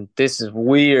 this is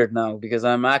weird now because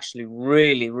I'm actually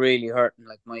really, really hurting.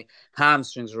 Like my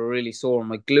hamstrings were really sore,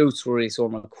 my glutes were really sore,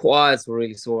 my quads were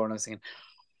really sore. And I was thinking,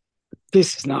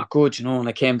 this is not good. And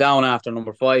I came down after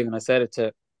number five and I said it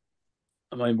to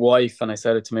my wife and I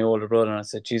said it to my older brother and I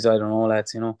said, geez, I don't know,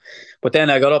 lads. But then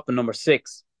I got up in number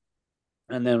six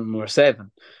and then number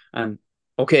seven. And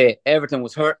okay, everything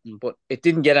was hurting, but it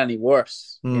didn't get any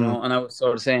worse. Mm. And I was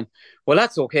sort of saying, well,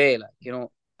 that's okay. Like,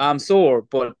 I'm sore,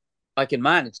 but I can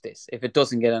manage this if it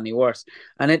doesn't get any worse.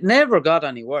 And it never got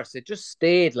any worse. It just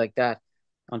stayed like that.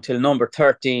 until number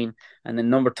 13, and then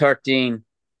number 13,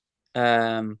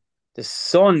 the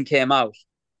sun came out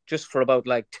just for about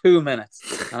like 2 minutes,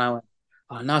 and I went,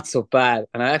 "Oh, not so bad."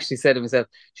 And I actually said to myself,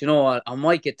 "Do you know what? I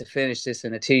might get to finish this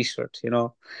in a t-shirt, you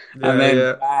know." And then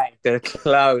Yeah, bang, the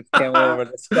clouds came over,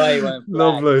 yeah. the sky went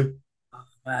black, Lovely.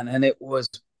 man, and it was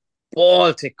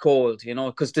Baltic cold, you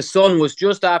know, because the sun was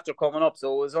just after coming up,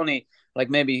 so it was only like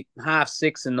maybe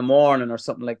 6:30 in the morning or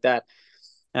something like that,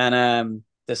 and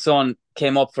the sun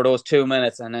came up for those 2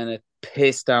 minutes, and then it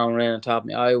pissed down rain on top of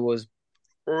me. I was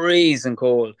freezing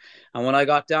cold, and when I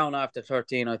got down after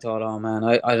 13, I thought, oh man,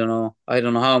 I don't know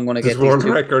how I'm going to This get these world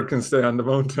two. record can stay on the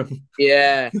mountain.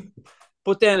 Yeah,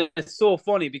 but then it's so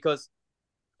funny because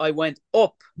I went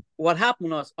up. What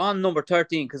happened was on number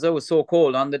 13, because I was so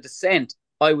cold on the descent,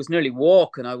 I was nearly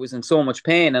walking. I was in so much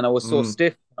pain and I was so Mm,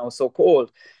 stiff and I was so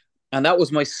cold. And that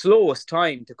was my slowest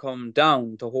time to come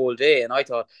down the whole day. And I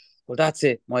thought, well, that's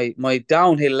it. My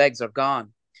downhill legs are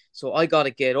gone. So I got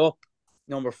to get up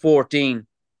number 14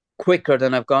 quicker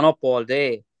than I've gone up all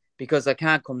day because I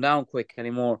can't come down quick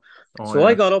anymore. oh So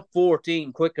I yeah, got up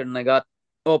 14 quicker than I got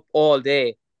up all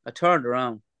day. I turned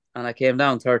around and I came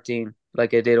down 13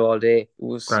 like I did all day. It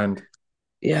was, grand.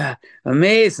 yeah,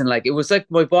 amazing. Like it was like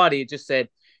my body just said,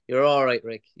 "You're all right,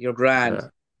 Rick. You're grand. Yeah.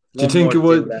 Do you One think more it to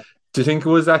was? do that." Do you think it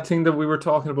was that thing that we were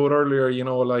talking about earlier?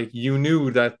 Like you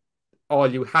knew that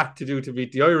all you had to do to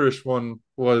beat the Irish one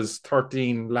was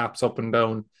 13 laps up and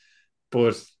down,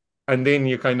 but and then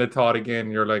you kind of thought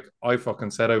again. You're like, I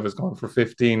fucking said I was going for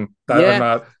 15. That Yeah,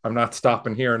 I'm not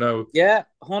stopping here now. yeah,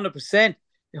 100%.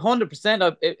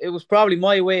 100%. It was probably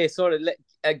my way, sort of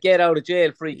a get out of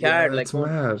jail free card. Yeah, Like, it's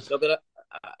going, mad. look at it.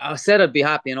 I said I'd be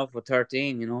happy enough with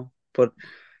 13, you know, but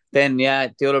then, yeah,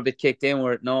 the other bit kicked in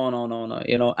where no, no, no, no,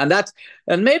 you know,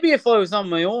 and maybe if I was on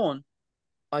my own,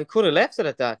 I could have left it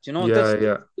at that, you know. Yeah,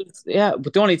 yeah. Yeah,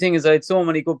 but the only thing is, I had so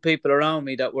many good people around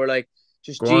me that were like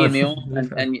just Go on. geeing me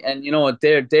on, and you know,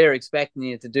 they're expecting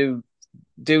you to do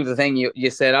the thing you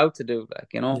set out to do, like,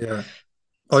 you know. Yeah.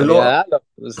 I So love yeah, it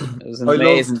was an I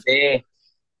love amazing day.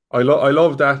 I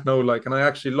love that now, like, and I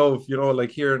actually love,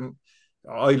 like hearing.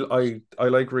 I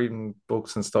like reading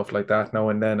books and stuff like that now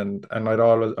and then, and I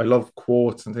love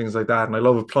quotes and things like that, and I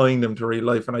love applying them to real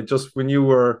life. And I just when you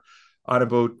were on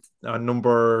about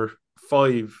number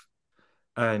 5,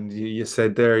 and you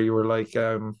said there you were like,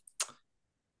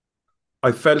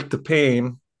 I felt the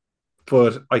pain,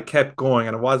 but I kept going,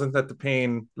 and it wasn't that the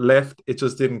pain left; it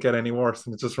just didn't get any worse.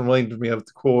 And it just reminded me of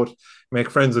the quote, "Make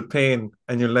friends with pain,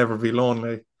 and you'll never be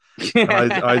lonely."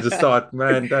 And I just thought,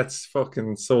 man, that's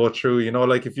fucking so true.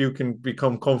 Like if you can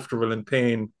become comfortable in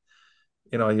pain,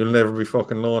 you'll never be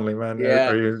fucking lonely, man. Or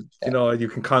Yeah, you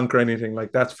can conquer anything.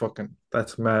 Like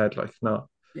that's mad. Like no,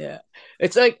 yeah.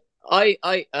 It's like I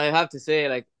have to say,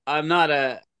 like, I'm not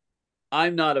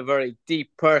a very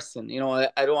deep person. You know,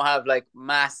 I don't have like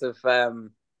massive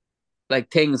like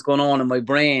things going on in my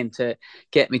brain to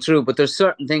get me through. But there's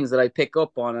certain things that I pick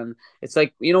up on, and it's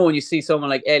like, you know, when you see someone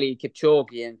like Eli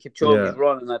Kipchoge, and yeah, Kipchoge's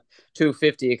running at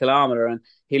 250 a kilometer, and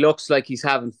he looks like he's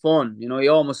having fun. You know, he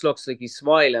almost looks like he's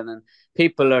smiling, and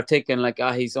people are thinking like,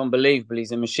 ah, he's unbelievable,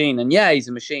 he's a machine, and yeah, he's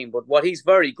a machine. But what he's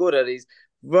very good at is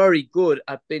very good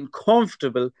at being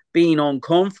comfortable, being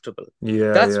uncomfortable. yeah,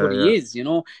 That's yeah, what yeah, he is. You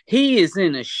know, he is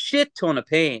in a shit ton of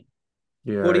pain,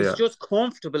 but yeah, he's yeah, just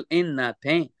comfortable in that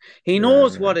pain. He yeah,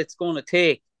 knows yeah, what it's going to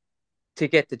take to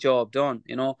get the job done,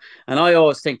 you know. And I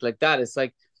always think like that. It's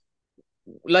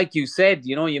like you said,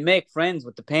 you know, you make friends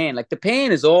with the pain. Like the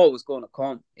pain is always going to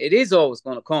come. It is always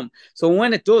going to come. So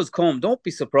when it does come, don't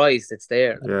be surprised it's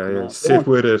there. Like, yeah, you yeah. know, Sit don't.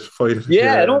 with it, fight it.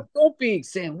 Yeah, Yeah, don't be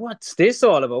saying what's this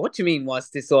all about. What do you mean? What's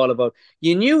this all about?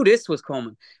 You knew this was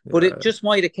coming, but it yeah, just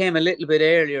might have came a little bit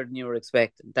earlier than you were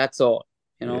expecting. That's all.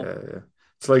 You know. yeah, yeah.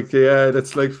 It's like, yeah,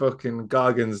 that's like fucking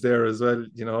Goggins there as well.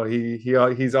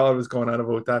 He's always going on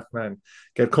about that, man.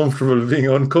 Get comfortable being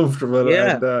uncomfortable,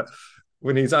 Yeah. and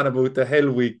when he's on about the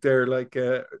Hell Week, there, like,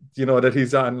 that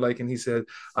he's on, like, and he said,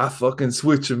 "I fucking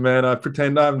switch him, man. I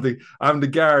pretend I'm the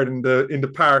guard in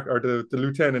the park, or the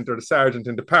lieutenant or the sergeant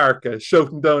in the park,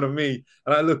 shouting down at me,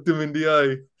 and I looked him in the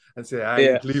eye and say, I Yeah.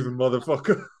 ain't leaving,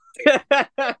 motherfucker."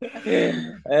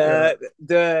 Yeah,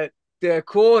 The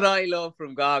quote I love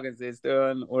from Goggins is the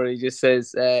one where he just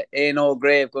says, "Ain't no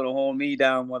grave gonna hold me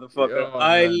down, motherfucker." oh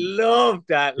I man, love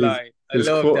that his line. I his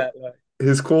love quote that line.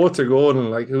 his quotes are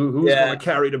golden. Like, who's going to Yeah,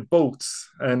 carry the boats?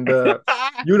 And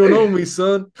you don't know me,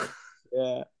 son.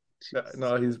 yeah.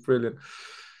 No, he's brilliant.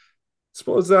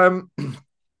 Suppose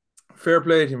fair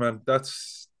play to you, man.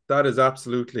 That is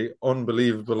absolutely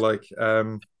unbelievable. Like,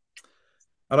 and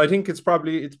I think it's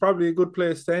probably a good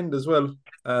place to end as well.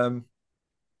 Um,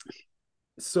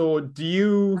 So do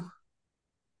you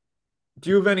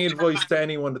have any advice to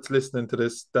anyone that's listening to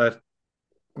this that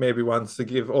maybe wants to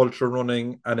give ultra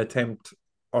running an attempt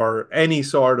or any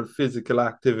sort of physical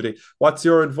activity? What's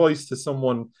your advice to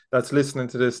someone that's listening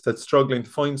to this that's struggling to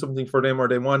find something for them, or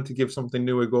they want to give something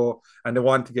new a go and they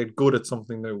want to get good at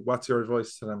something new? What's your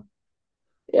advice to them?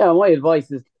 Yeah, my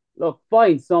advice is look,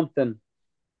 find something.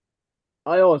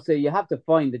 I always say you have to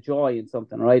find the joy in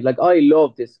something, right? Like I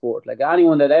love this sport. Like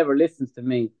anyone that ever listens to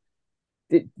me,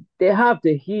 they, they have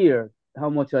to hear how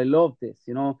much I love this,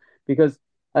 because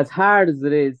as hard as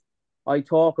it is, I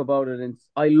talk about it and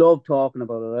I love talking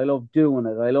about it. I love doing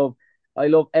it. I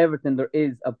love everything there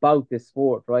is about this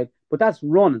sport, right? But that's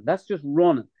running. That's just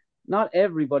running. Not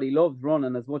everybody loves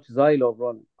running as much as I love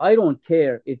running. I don't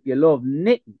care if you love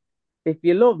knitting. If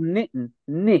you love knitting,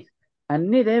 knit and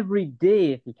knit every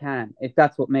day if you can, if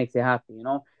that's what makes you happy,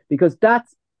 because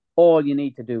that's all you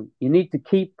need to do. You need to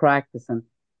keep practicing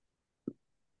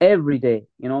every day.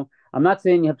 I'm not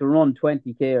saying you have to run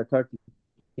 20K or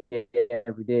 30K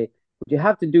every day, but you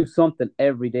have to do something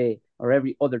every day or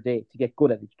every other day to get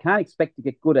good at it. You can't expect to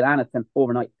get good at anything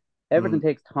overnight. Everything Mm,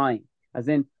 takes time. As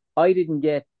in, I didn't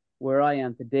get where I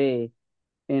am today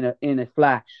in a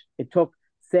flash. It took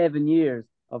 7 years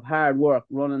of hard work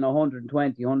running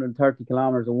 120, 130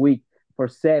 kilometers a week for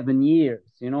 7 years.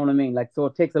 You know what I mean? Like, so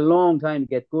it takes a long time to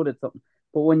get good at something.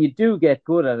 But when you do get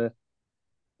good at it,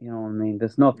 you know what I mean?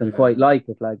 There's nothing yeah, quite like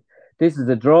it. Like this is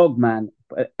a drug, man.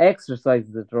 Exercise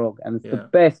is a drug, and it's the yeah.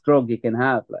 best drug you can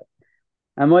have. Like,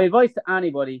 and my advice to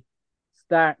anybody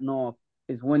starting off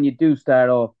is when you do start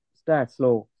off, start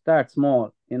slow, start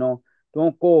small.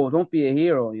 Don't be a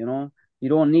hero. You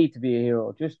don't need to be a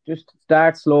hero. Just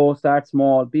start slow, start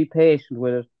small, be patient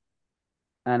with it,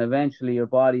 and eventually your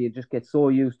body you just get so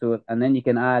used to it, and then you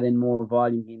can add in more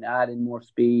volume, you can add in more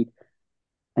speed,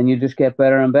 and you just get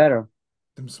better and better.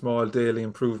 Them small daily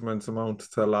improvements amount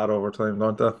to a lot over time,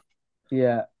 don't they?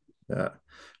 Yeah. Yeah.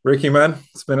 Ricky, man,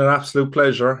 it's been an absolute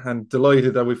pleasure and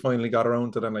delighted that we finally got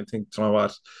around to it. And I think, you know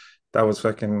what, that was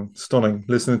fucking stunning.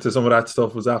 Listening to some of that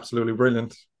stuff was absolutely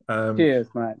brilliant. Cheers,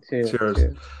 man. Cheers. Cheers.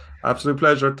 Cheers. Absolute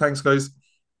pleasure. Thanks, guys.